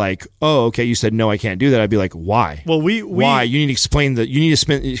accept it like, oh, okay, you said no, I can't do that. I'd be like, why? Well, why? You need to explain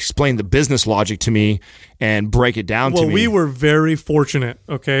explain the business logic to me and break it down to me. Well, we were very fortunate.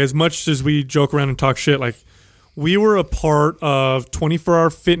 Okay, as much as we joke around and talk shit, like we were a part of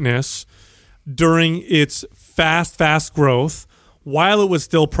 24-Hour Fitness during its fast growth, while it was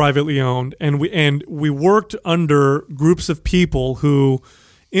still privately owned, and we worked under groups of people who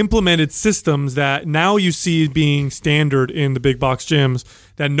implemented systems that now you see being standard in the big box gyms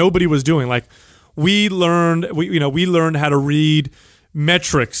that nobody was doing. Like we learned how to read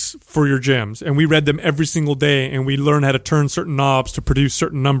metrics for your gyms, and we read them every single day, and we learned how to turn certain knobs to produce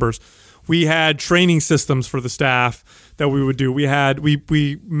certain numbers. We had training systems for the staff that we would do. We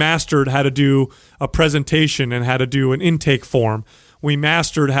mastered how to do a presentation and how to do an intake form. We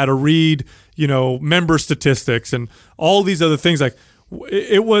mastered how to read, member statistics and all these other things. Like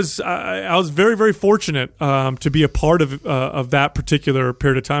it was, I was very, very fortunate to be a part of that particular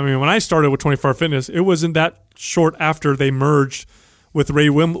period of time. I mean, when I started with 24-Hour Fitness, it wasn't that short after they merged with Ray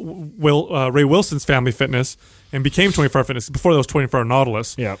Wilson's Family Fitness and became 24-Hour Fitness. Before that was 24-Hour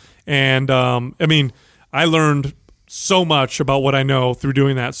Nautilus. Yeah. And I learned so much about what I know through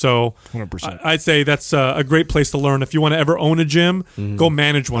doing that. So 100%. I'd say that's a great place to learn. If you want to ever own a gym, go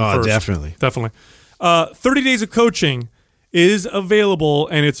manage one first. Definitely. 30 days of coaching is available,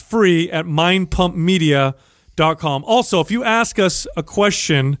 and it's free at mindpumpmedia.com. Also, if you ask us a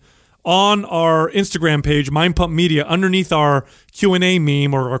question on our Instagram page, Mind Pump Media, underneath our Q&A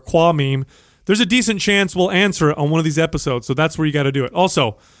meme or our Qua meme, there's a decent chance we'll answer it on one of these episodes. So that's where you got to do it.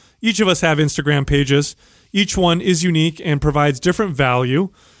 Also, each of us have Instagram pages. Each one is unique and provides different value.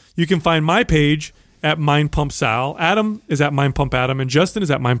 You can find my page at Mind Pump Sal. Adam is at Mind Pump Adam, and Justin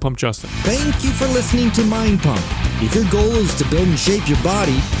is at Mind Pump Justin. Thank you for listening to Mind Pump. If your goal is to build and shape your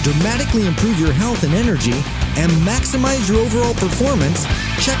body, dramatically improve your health and energy, and maximize your overall performance,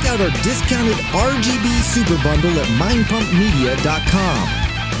 check out our discounted RGB Super Bundle at mindpumpmedia.com.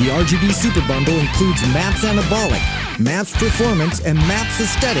 The RGB Super Bundle includes MAPS Anabolic, MAPS Performance, and MAPS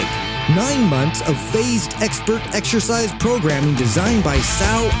Aesthetic. 9 months of phased expert exercise programming designed by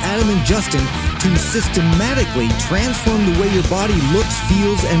Sal, Adam, and Justin to systematically transform the way your body looks,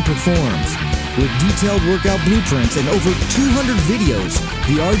 feels, and performs. With detailed workout blueprints and over 200 videos,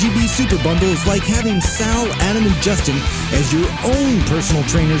 the RGB Super Bundle is like having Sal, Adam, and Justin as your own personal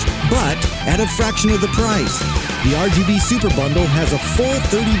trainers, but at a fraction of the price. The RGB Super Bundle has a full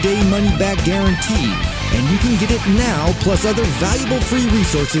 30-day money-back guarantee, and you can get it now plus other valuable free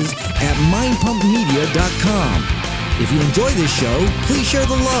resources at mindpumpmedia.com. If you enjoy this show, please share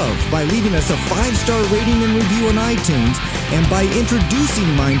the love by leaving us a 5-star rating and review on iTunes and by introducing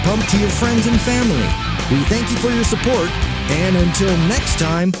Mind Pump to your friends and family. We thank you for your support, and until next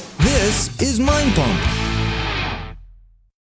time, this is Mind Pump.